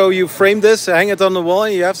 And so you frame this, hang it on the wall,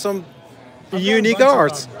 and you have some unique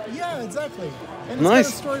art. Yeah, exactly. And Nice.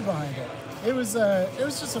 it's got a story behind it. It was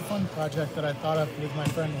just a fun project that I thought up with my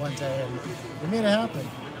friend one day, and we made it happen.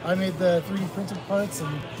 I made the 3D printed parts,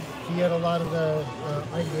 and he had a lot of the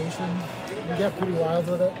ideation. We get pretty wild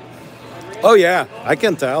with it. Oh yeah, I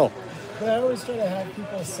can tell. But I always try to have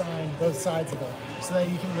people sign both sides of it, so that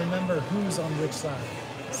you can remember who's on which side.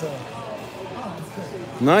 So, it's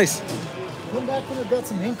good. Nice. Come back when I've got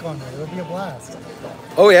some ink on it. It'll be a blast.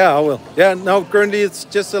 Oh yeah, I will. Yeah, now currently it's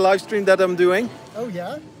just a live stream that I'm doing. Oh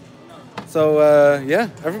yeah? So yeah,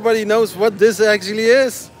 everybody knows what this actually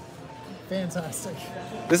is. Fantastic.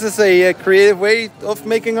 This is a creative way of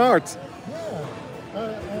making art. Yeah,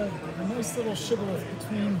 a nice little shibboleth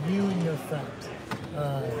between you and your friend.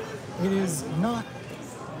 It is not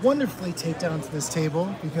wonderfully taped down to this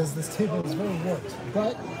table because this table is very warped,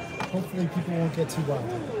 but hopefully people won't get too wild.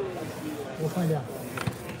 We'll find out.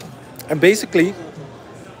 And basically,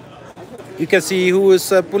 you can see who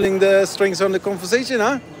is pulling the strings on the conversation,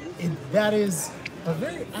 huh? That is a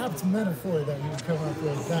very apt metaphor that you've come up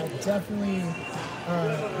with. That definitely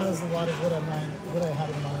has a lot of what I had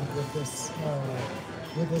in mind with this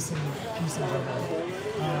piece in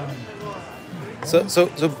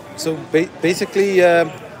general. Basically,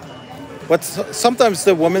 what sometimes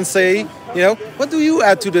the women say, what do you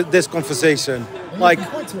add to this conversation? Like,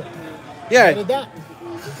 yeah.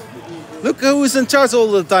 Look who's in charge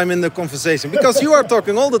all the time in the conversation, because you are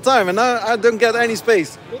talking all the time and I don't get any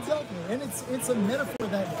space. Exactly, and it's a metaphor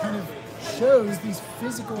that kind of shows these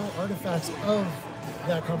physical artifacts of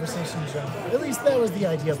that conversation in general. At least that was the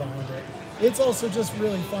idea behind it. It's also just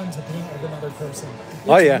really fun to paint with another person.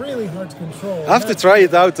 It's really hard to control. I have to try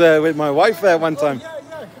it out with my wife one time.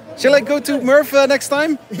 Shall I go to Murph next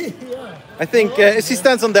time? Yeah. I think if she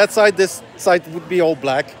stands on that side, this side would be all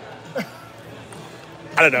black.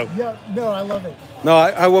 I don't know. Yeah, no, I love it. No,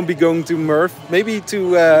 I won't be going to Murph. Maybe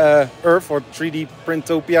to Earth or 3D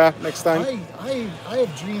Printopia next time. I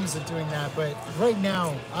have dreams of doing that, but right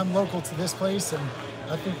now I'm local to this place, and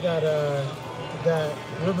I think that that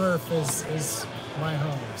Murph is my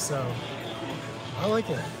home. So I like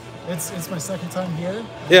it. It's my second time here.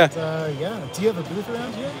 Yeah. And, yeah. Do you have a booth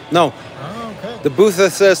around here? No. Oh, okay. The booth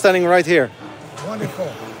is standing right here.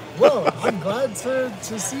 Wonderful. Well, I'm glad to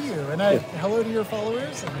see you, and hello to your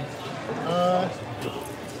followers. And,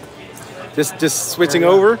 just switching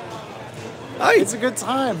over. Hi. It's a good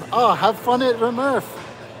time. Oh, have fun at Murph.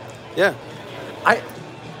 Yeah.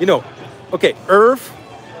 Okay, Earth.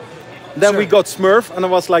 Then we got Smurf, and I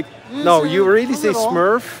was like, no, you really say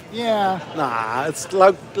Smurf? Yeah. Nah, it's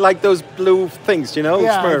like those blue things, Yeah,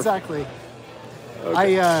 Smurf. exactly.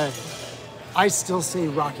 Okay. I still say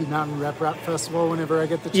Rocky Mountain Rap Festival whenever I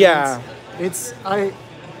get the chance. Yeah. It's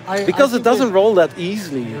because it doesn't roll that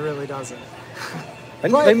easily. It really doesn't.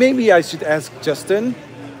 And maybe I should ask Justin.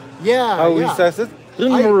 Yeah. How he says it.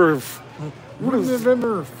 Murph.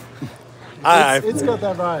 It's got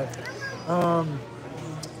that vibe.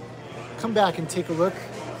 Come back and take a look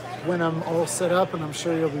when I'm all set up, and I'm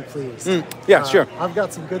sure you'll be pleased. Yeah, sure. I've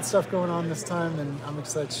got some good stuff going on this time, and I'm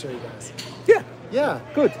excited to show you guys. Yeah. Yeah.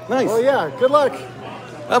 Good. Nice. Oh yeah. Good luck.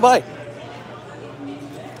 Bye-bye.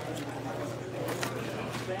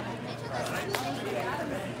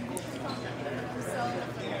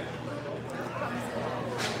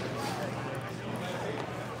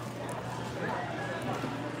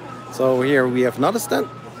 So here we have another stand.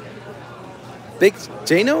 Big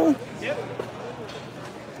Jano? Yep.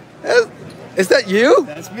 Is that you?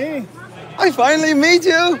 That's me. I finally meet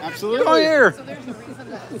you. Absolutely. Come here.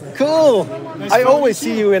 Cool. Nice I to always meet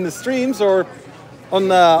you. see you in the streams or on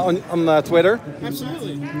Twitter.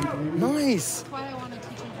 Absolutely. Nice. Hey,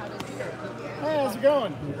 how's it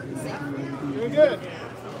going? Doing good.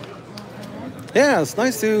 Yeah, it's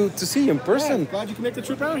nice to see you in person. Yeah, glad you can make the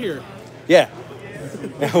trip out here. Yeah.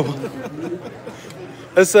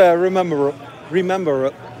 It's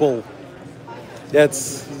rememberable.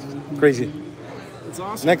 That's crazy. It's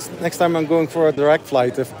awesome. Next time I'm going for a direct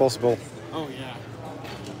flight if possible. Oh yeah.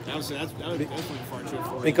 was that's went far too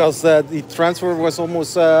far. Because the transfer was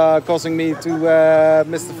almost causing me to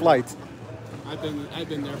miss the flight. I've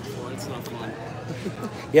been there before. It's not fun.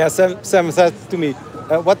 Yeah, Sam said to me,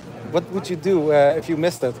 what would you do if you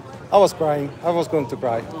missed it? I was crying. I was going to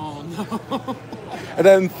cry. Oh no. And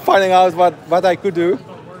then finding out what I could do.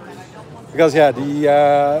 Because yeah,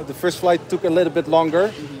 the first flight took a little bit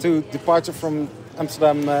longer to departure from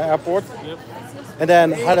Amsterdam airport. Yep. And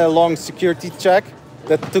then had a long security check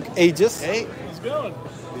that took ages. Hey, How's it going?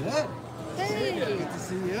 good. Hey, good to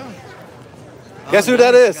see you. Guess who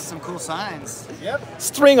that is? Got some cool signs. Yep.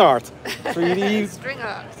 String art. 3D String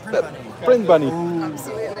art. print bunny.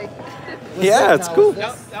 Absolutely. Yeah, it's cool.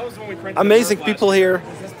 That was when we printed. Amazing people here.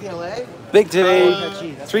 Is this PLA? Big J,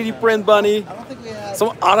 Pudgy, that's 3D print bunny. I don't think we had.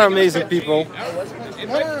 Some other amazing people.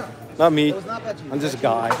 No. Not me. It was not Pudgy. I'm just a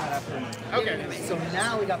guy. Okay. So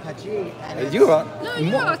now we got Pudgy. And You are. No,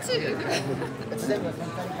 you are too. It's the same with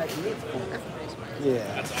Pudgy. Yeah.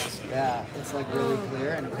 That's awesome. Yeah, it's like really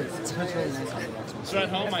clear and it's really nice on the next one. So at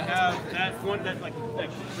home I have that one, that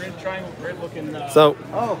grid, triangle grid looking. So.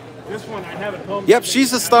 Oh. This one I have at home. Yep,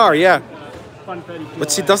 she's a star. Yeah. Funfetti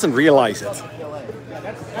But she PLA. doesn't realize it.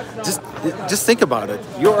 Just think about it.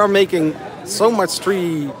 You are making so much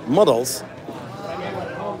 3D models,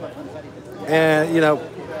 and you know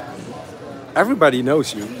everybody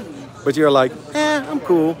knows you, but you're like, I'm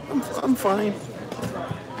cool. I'm fine.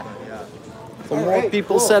 Some more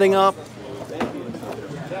people setting up.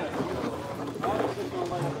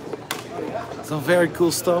 Some very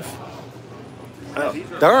cool stuff.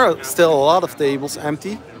 There are still a lot of tables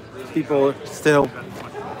empty. People still,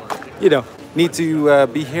 you know, need to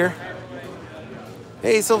be here.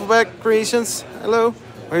 Hey, Silverback Creations. Hello.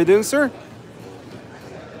 How are you doing, sir?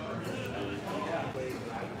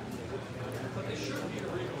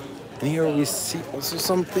 And here we see also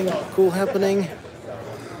something cool happening.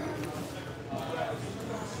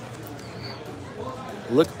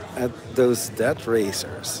 Look at those dead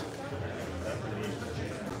racers.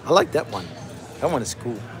 I like that one. That one is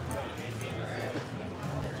cool.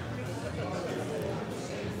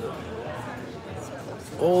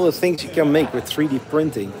 All the things you can make with 3D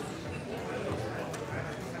printing.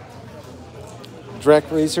 Drag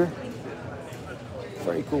racer.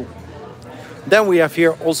 Very cool. Then we have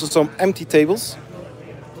here also some empty tables.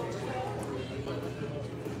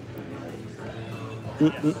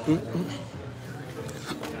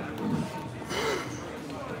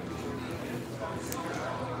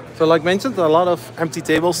 So like mentioned, a lot of empty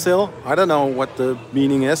tables still. I don't know what the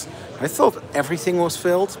meaning is. I thought everything was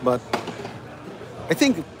filled, but I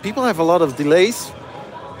think people have a lot of delays.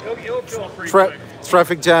 It'll fill up pretty quick.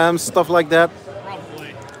 Traffic jams, stuff like that.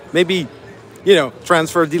 Probably. Maybe, you know,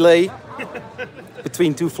 transfer delay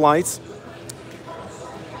between two flights.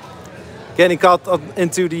 Getting caught up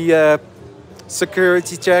into the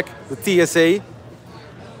security check, the TSA.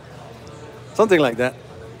 Something like that.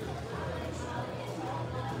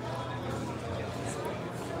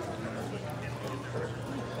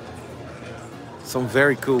 Some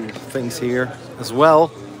very cool things here as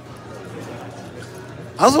well.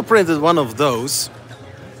 I also printed one of those.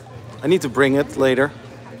 I need to bring it later.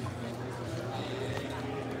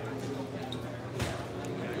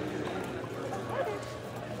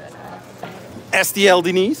 STL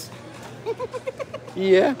Denise.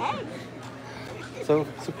 Yeah. So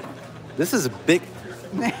this is a big.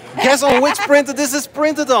 Guess on which printer this is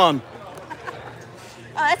printed on.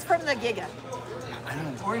 Oh, that's from the Giga.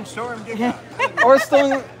 Orange Storm Giga.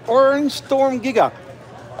 Orange Storm Giga.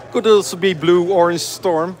 Could also be Blue Orange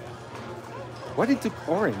Storm. Why did you took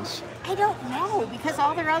orange? I don't know, because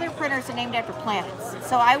all their other printers are named after planets.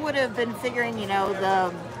 So I would have been figuring, you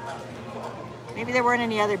know, maybe there weren't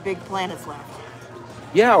any other big planets left.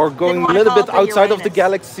 Yeah, or going Didn't a wanna little call bit it the outside of the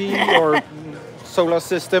Uranus. galaxy or solar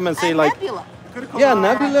system and say like, Nebula. yeah,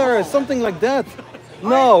 Nebula or something like that.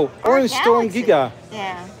 No, Orange Storm Galaxy. Giga.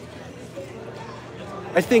 Yeah.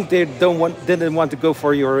 I think they didn't want to go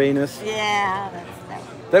for Uranus. Yeah,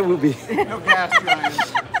 That would be. No gas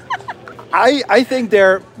giants. I think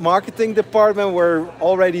their marketing department were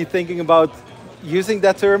already thinking about using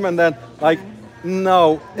that term, and then like,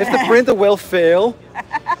 no, if the printer will fail,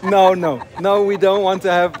 no, we don't want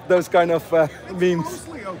to have those kind of memes.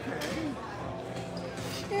 Mostly okay.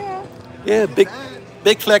 Yeah,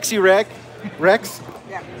 big flexi Rex.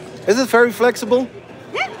 Yeah. Is it very flexible?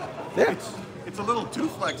 Yeah. It's a little too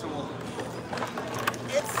flexible.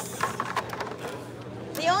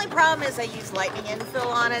 The only problem is I use lightning infill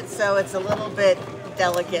on it, so it's a little bit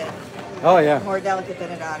delicate. Oh yeah. More delicate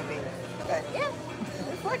than it ought to be. But yeah,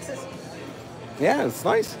 it flexes. Yeah, it's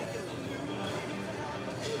nice.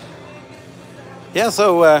 Yeah,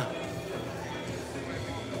 so I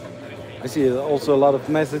see also a lot of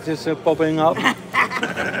messages popping up.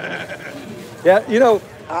 Yeah, you know,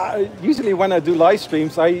 usually when I do live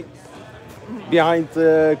streams, I behind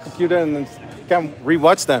the computer and can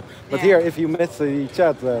rewatch them. But here, if you miss the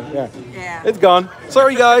chat, yeah, it's gone.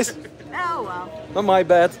 Sorry, guys. Oh well. Not my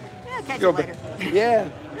bad. Yeah, catch Your you later. Yeah,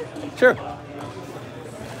 sure.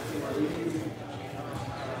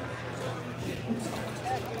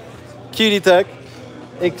 QD Tech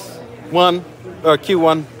X1 or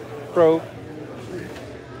Q1 Pro.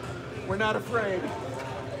 We're not afraid.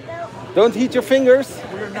 Don't heat your fingers.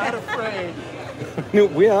 We're not afraid. No,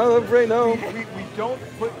 we are not afraid, no. We don't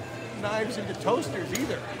put knives into toasters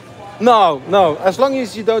either. No, no. As long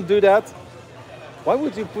as you don't do that, why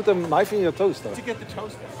would you put a knife in your toaster? To get the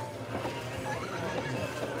toaster.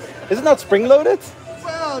 Is it not spring-loaded?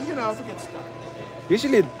 Well, you know, if it gets stuck.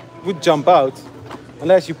 Usually it would jump out,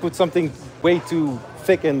 unless you put something way too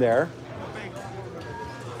thick in there.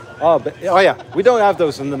 Oh, oh yeah, we don't have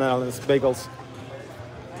those in the Netherlands, bagels.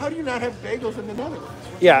 How do you not have bagels in the Netherlands?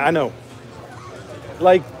 Yeah, I know.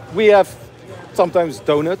 Like, we have sometimes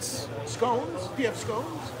donuts. Scones? Do you have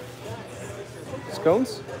scones?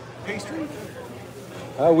 Scones? Pastry?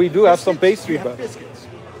 We do have some pastry, Do you have but... biscuits?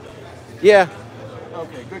 Yeah,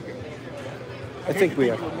 Okay, good. I think we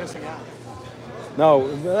You have. were missing out. No,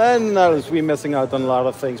 and we're missing out on a lot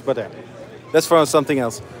of things, but that's for something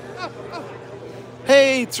else.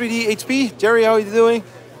 Hey, 3D HP, Jerry, how are you doing?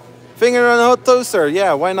 Finger on a hot toaster.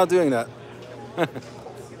 Yeah, why not doing that?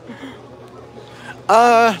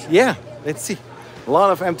 Yeah, let's see. A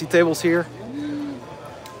lot of empty tables here.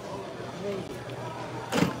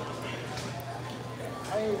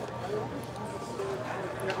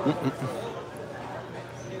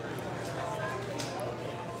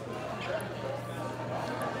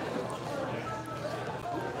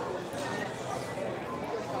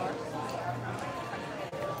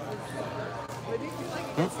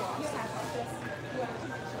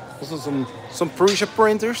 Also some Prusa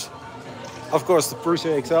printers. Of course, the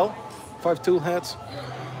Prusa XL, 5 tool heads.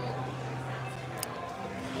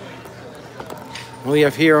 We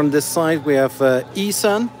have here on this side, we have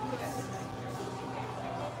eSun.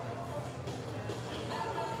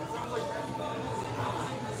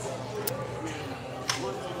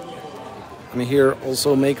 And here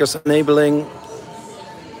also makers enabling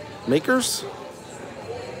makers.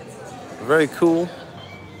 Very cool.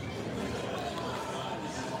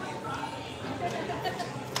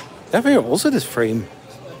 Have here also this frame.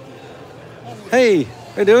 Hey,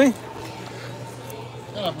 how you doing?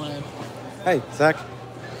 Shut up, man. Hey, Zach.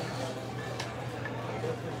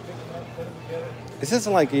 Is this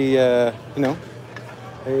like a, you know,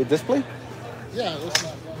 a display? Yeah,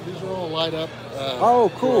 these are all light up.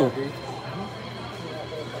 Oh, cool.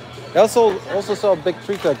 I also saw a big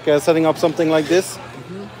tree tech setting up something like this.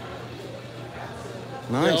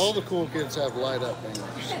 Nice. Yeah, all the cool kids have light up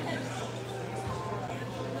banners.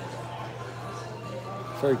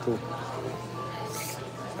 Very cool.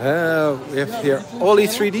 We have here Ollie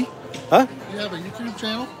 3D. Huh? You have a YouTube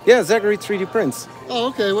channel? Yeah, Zachary 3D Prints. Oh,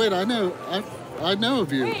 okay. Wait, I know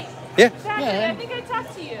of you. Wait, Yeah. Zachary, I think I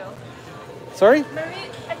talked to you. Sorry?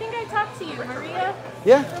 Maria, I think I talked to you. Maria?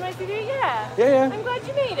 Yeah. From my studio? Yeah. Yeah. I'm glad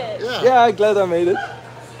you made it. Yeah, I'm glad I made it.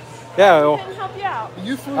 Yeah. We Well, couldn't help you out.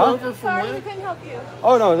 You flew Huh? over from Sorry, where? we couldn't help you.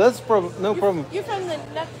 oh no, that's no problem. You're from the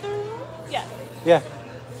Netherlands? Yeah. Yeah.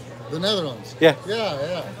 The Netherlands. Yeah.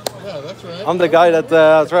 Yeah, that's right. I'm the guy that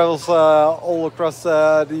travels all across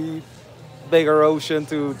the bigger ocean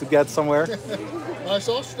to get somewhere. I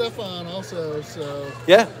saw Stefan also, so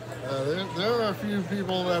Yeah. there are a few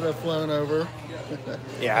people that have flown over.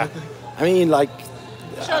 Yeah. I mean, like,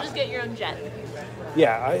 She'll just get your own jet.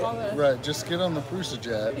 yeah. Right, just get on the Prusa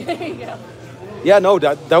jet. There you go. Yeah, no,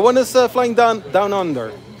 that one is flying down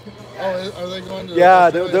under. Oh, are they going to? Yeah,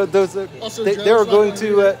 Australia? those Also, they Joe's were not going gonna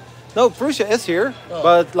be to. No, Prusa is here, Oh.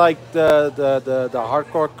 but like the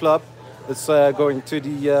hardcore club is going to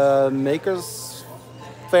the Makers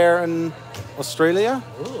Fair in Australia.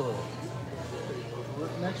 Ooh.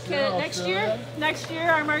 Next year,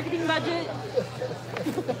 our marketing budget.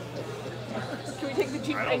 Can we take the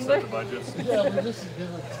Jeep I don't Wrangler? set the budgets. Yeah, we just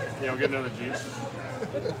Yeah, we'll get another Jeep.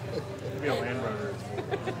 Maybe a Land Rover.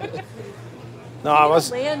 No, I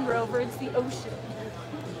was Land Rover, it's the ocean.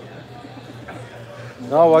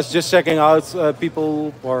 no, I was just checking out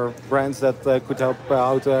people or brands that could help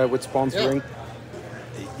out with sponsoring.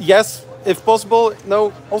 Yes, if possible.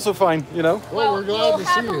 No, also fine. You know. Well, we're glad to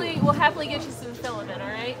see you. We'll happily get you some filament, all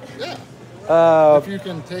right? Yeah. If you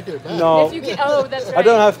can take it back. No. If you can, oh, that's right. I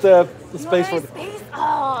don't have the You space don't for. have space?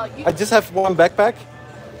 Oh, you I just have one backpack.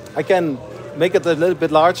 I can make it a little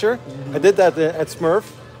bit larger. I did that at Smurf,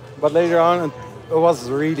 but later on it was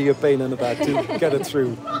really a pain in the back to get it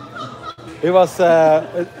through. It was.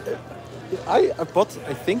 I bought,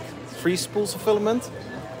 I think, 3 spools of filament.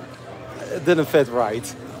 It didn't fit right.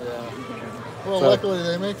 Yeah. Well, So- luckily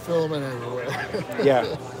they make filament everywhere. Yeah.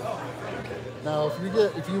 Now,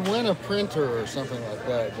 if you win a printer or something like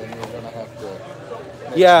that, then you're gonna have to.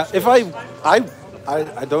 Yeah, if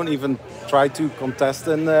I don't even try to contest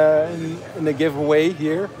in the giveaway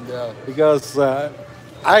here. Yeah. Because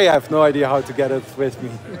I have no idea how to get it with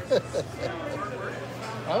me.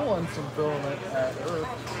 I won some filament at Earth.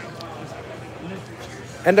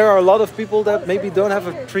 And there are a lot of people that maybe don't have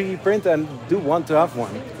a 3D printer and do want to have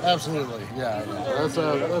one. Absolutely, yeah. That's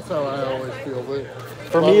how I always feel. But,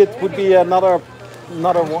 For me, it would be another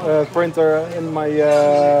printer in my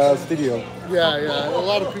studio. Yeah. A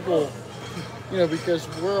lot of people, because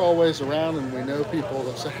we're always around and we know people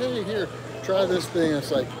that say, "Hey, here, try this thing."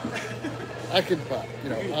 It's like I could buy,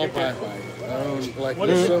 I'll buy my own. Like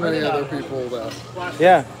there's so many other people that.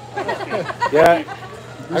 Yeah. Yeah.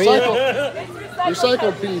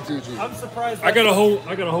 Recycle PETG. I'm surprised. I got a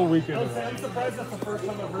whole weekend. I'm surprised that's the first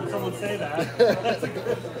time I've heard someone say that. That's a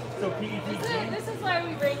good. So PETG. This is why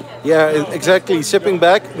we bring him. Yeah, exactly. Shipping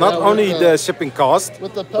back, not only the shipping cost,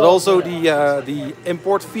 but also the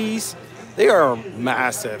import fees. They are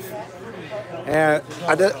massive.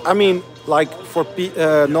 I mean, like for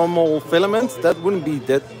normal filament, that wouldn't be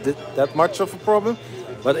that much of a problem.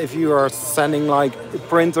 But if you are sending like a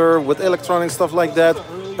printer with electronic stuff like that,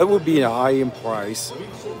 that would be a high in price.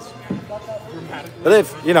 But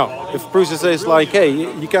if Bruce says like, hey,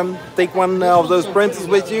 you can take one of those printers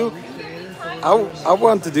with you, I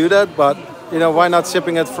want to do that, but why not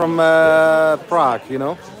shipping it from Prague,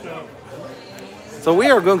 So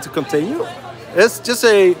we are going to continue. It's just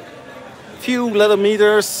a few little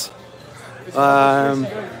meters.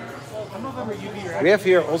 We have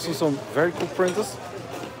here also some very cool printers.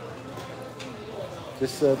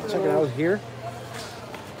 Just check it out here.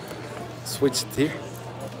 Switch it here.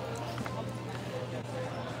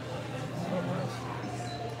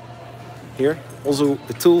 Here, also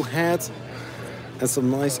a tool head and some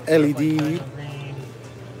nice LED.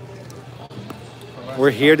 We're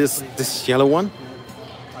here, this yellow one.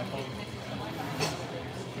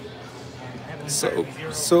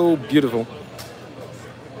 So beautiful.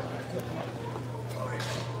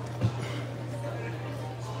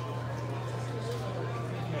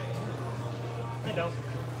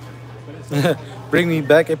 Bring me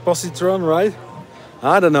back a positron, right?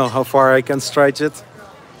 I don't know how far I can stretch it.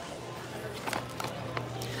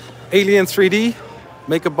 Alien 3D,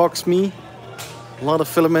 make a box me. A lot of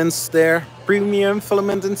filaments there. Premium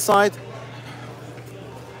filament inside.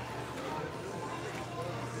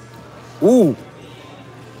 Ooh!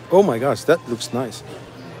 Oh my gosh, that looks nice.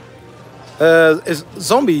 Is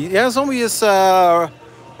Zombie? Yeah, Zombie is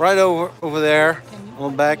right over there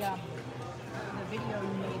on the back.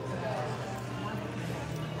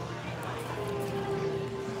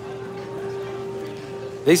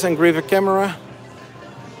 Laser engraver camera,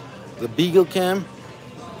 the Beagle cam.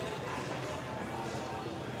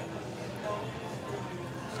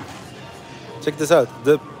 Check this out,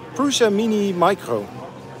 the Prusa Mini Micro.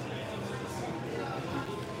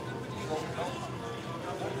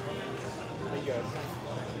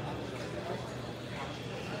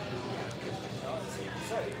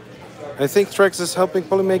 I think Trex is helping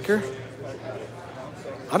Polymaker.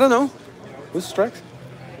 I don't know. Who's Trex?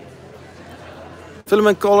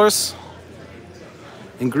 Filament colors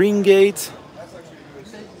in Green Gate.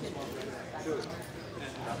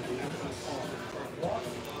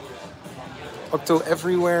 Octo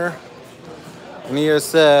everywhere. And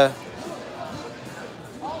here's check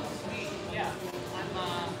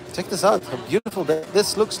this out, how beautiful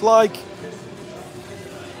this looks like.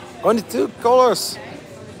 Only 2 colors.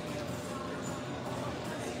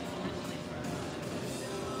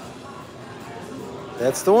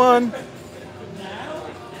 That's the one.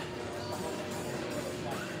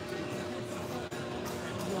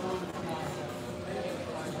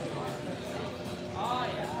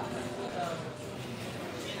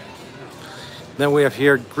 Then we have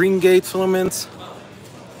here Green Gate filaments.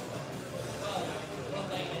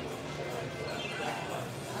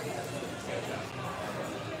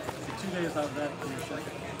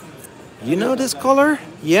 You know this color?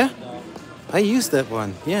 Yeah? I use that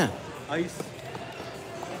one, yeah. Ice.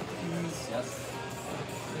 Yes.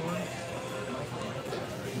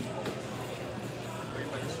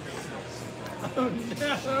 Oh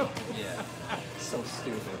no! Yeah. So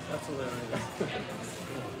stupid. That's hilarious.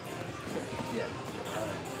 Yeah.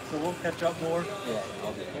 so we'll catch up more. Yeah,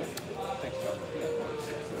 I'll be here. Thanks, Joe.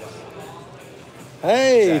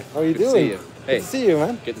 Hey, Zach, how are you good to doing? see you. Hey, Good to see you,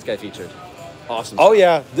 man. Get this guy featured. Awesome. Oh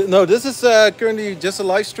yeah, no, this is currently just a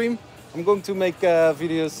live stream. I'm going to make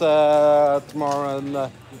videos tomorrow,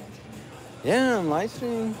 and yeah, I'm live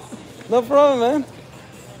streaming. No problem, man.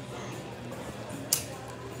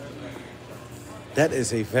 That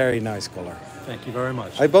is a very nice color. Thank you very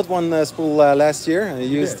much. I bought one spool last year and I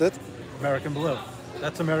used it. American Blue.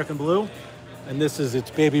 That's American Blue, and this is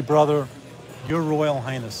its baby brother, Your Royal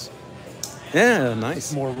Highness. Yeah, nice.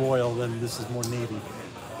 It's more royal than this is more navy.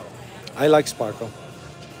 I like sparkle.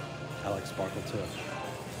 I like sparkle too.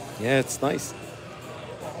 Yeah, it's nice.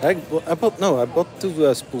 I bought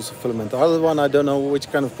two spools of filament. The other one, I don't know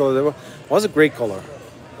which kind of color they were. Was a great color.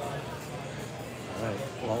 All right.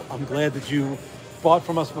 Well, I'm glad that you bought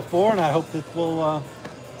from us before, and I hope that we'll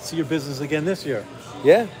see your business again this year.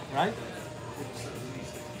 Yeah. Right?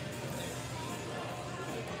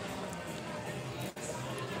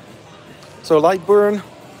 So light burn.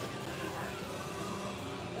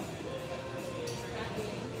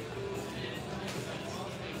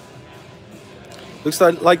 Looks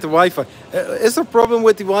like the Wi-Fi. Is there a problem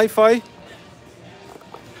with the Wi-Fi?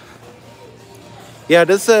 Yeah,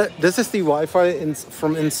 this is the Wi-Fi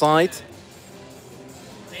from inside.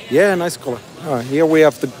 Yeah, nice color. All right, here we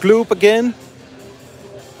have the gloop again.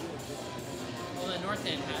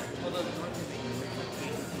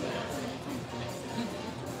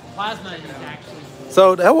 Plasma is actually.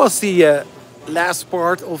 So that was the last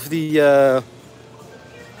part of the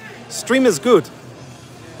stream is good.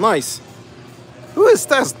 Nice. Who is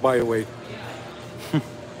test, by the way?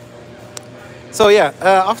 So yeah,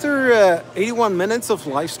 after 81 minutes of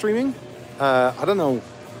live streaming, I don't know.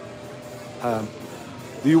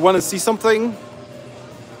 Do you want to see something?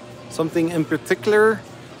 Something in particular?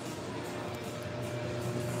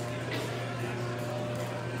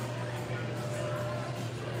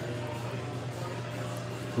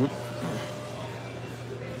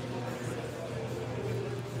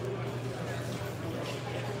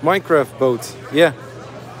 Minecraft boat, yeah.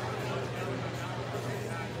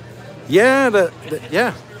 Yeah,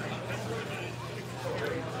 yeah.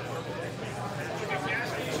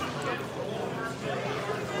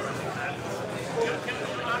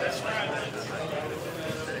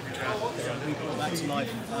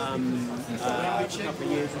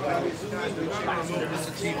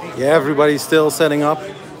 Yeah, everybody's still setting up.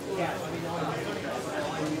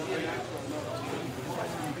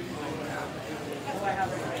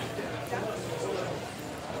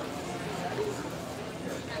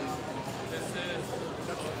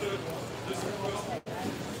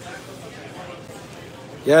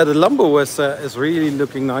 Yeah, the Lambo is really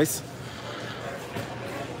looking nice.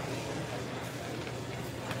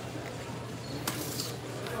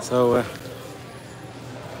 So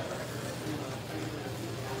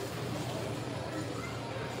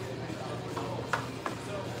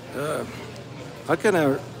how can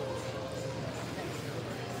I?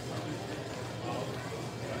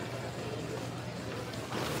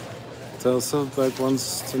 So Silverback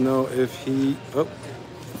wants to know if he. Oh.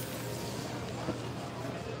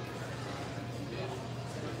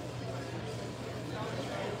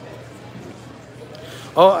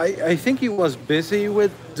 Oh, I think he was busy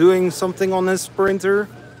with doing something on his printer.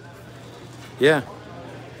 Yeah.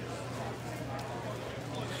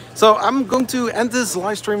 So I'm going to end this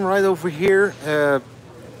live stream right over here.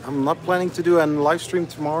 I'm not planning to do a live stream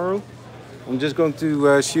tomorrow. I'm just going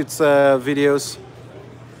to shoot videos.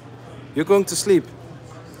 You're going to sleep.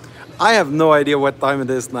 I have no idea what time it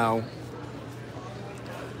is now.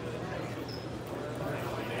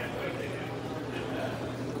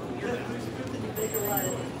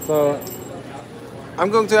 So I'm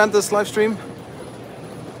going to end this live stream.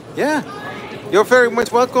 Yeah, you're very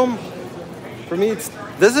much welcome. For me,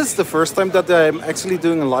 this is the first time that I'm actually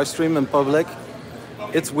doing a live stream in public.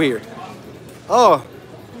 It's weird. Oh,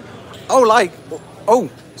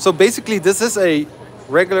 so basically this is a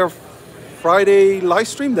regular Friday live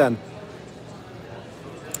stream then.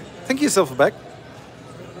 Thank you, Silverback.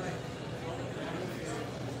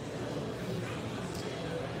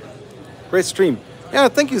 Great stream. Yeah,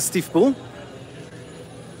 thank you, Steve Poole.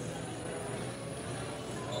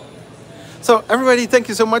 So everybody, thank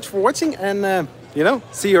you so much for watching, and you know,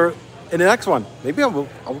 see you in the next one. Maybe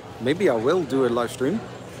I will do a live stream.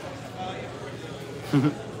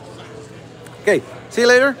 Okay, see you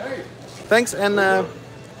later. Thanks, and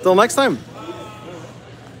till next time.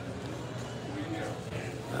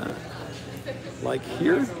 Like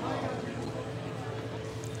here.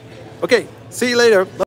 Okay, see you later.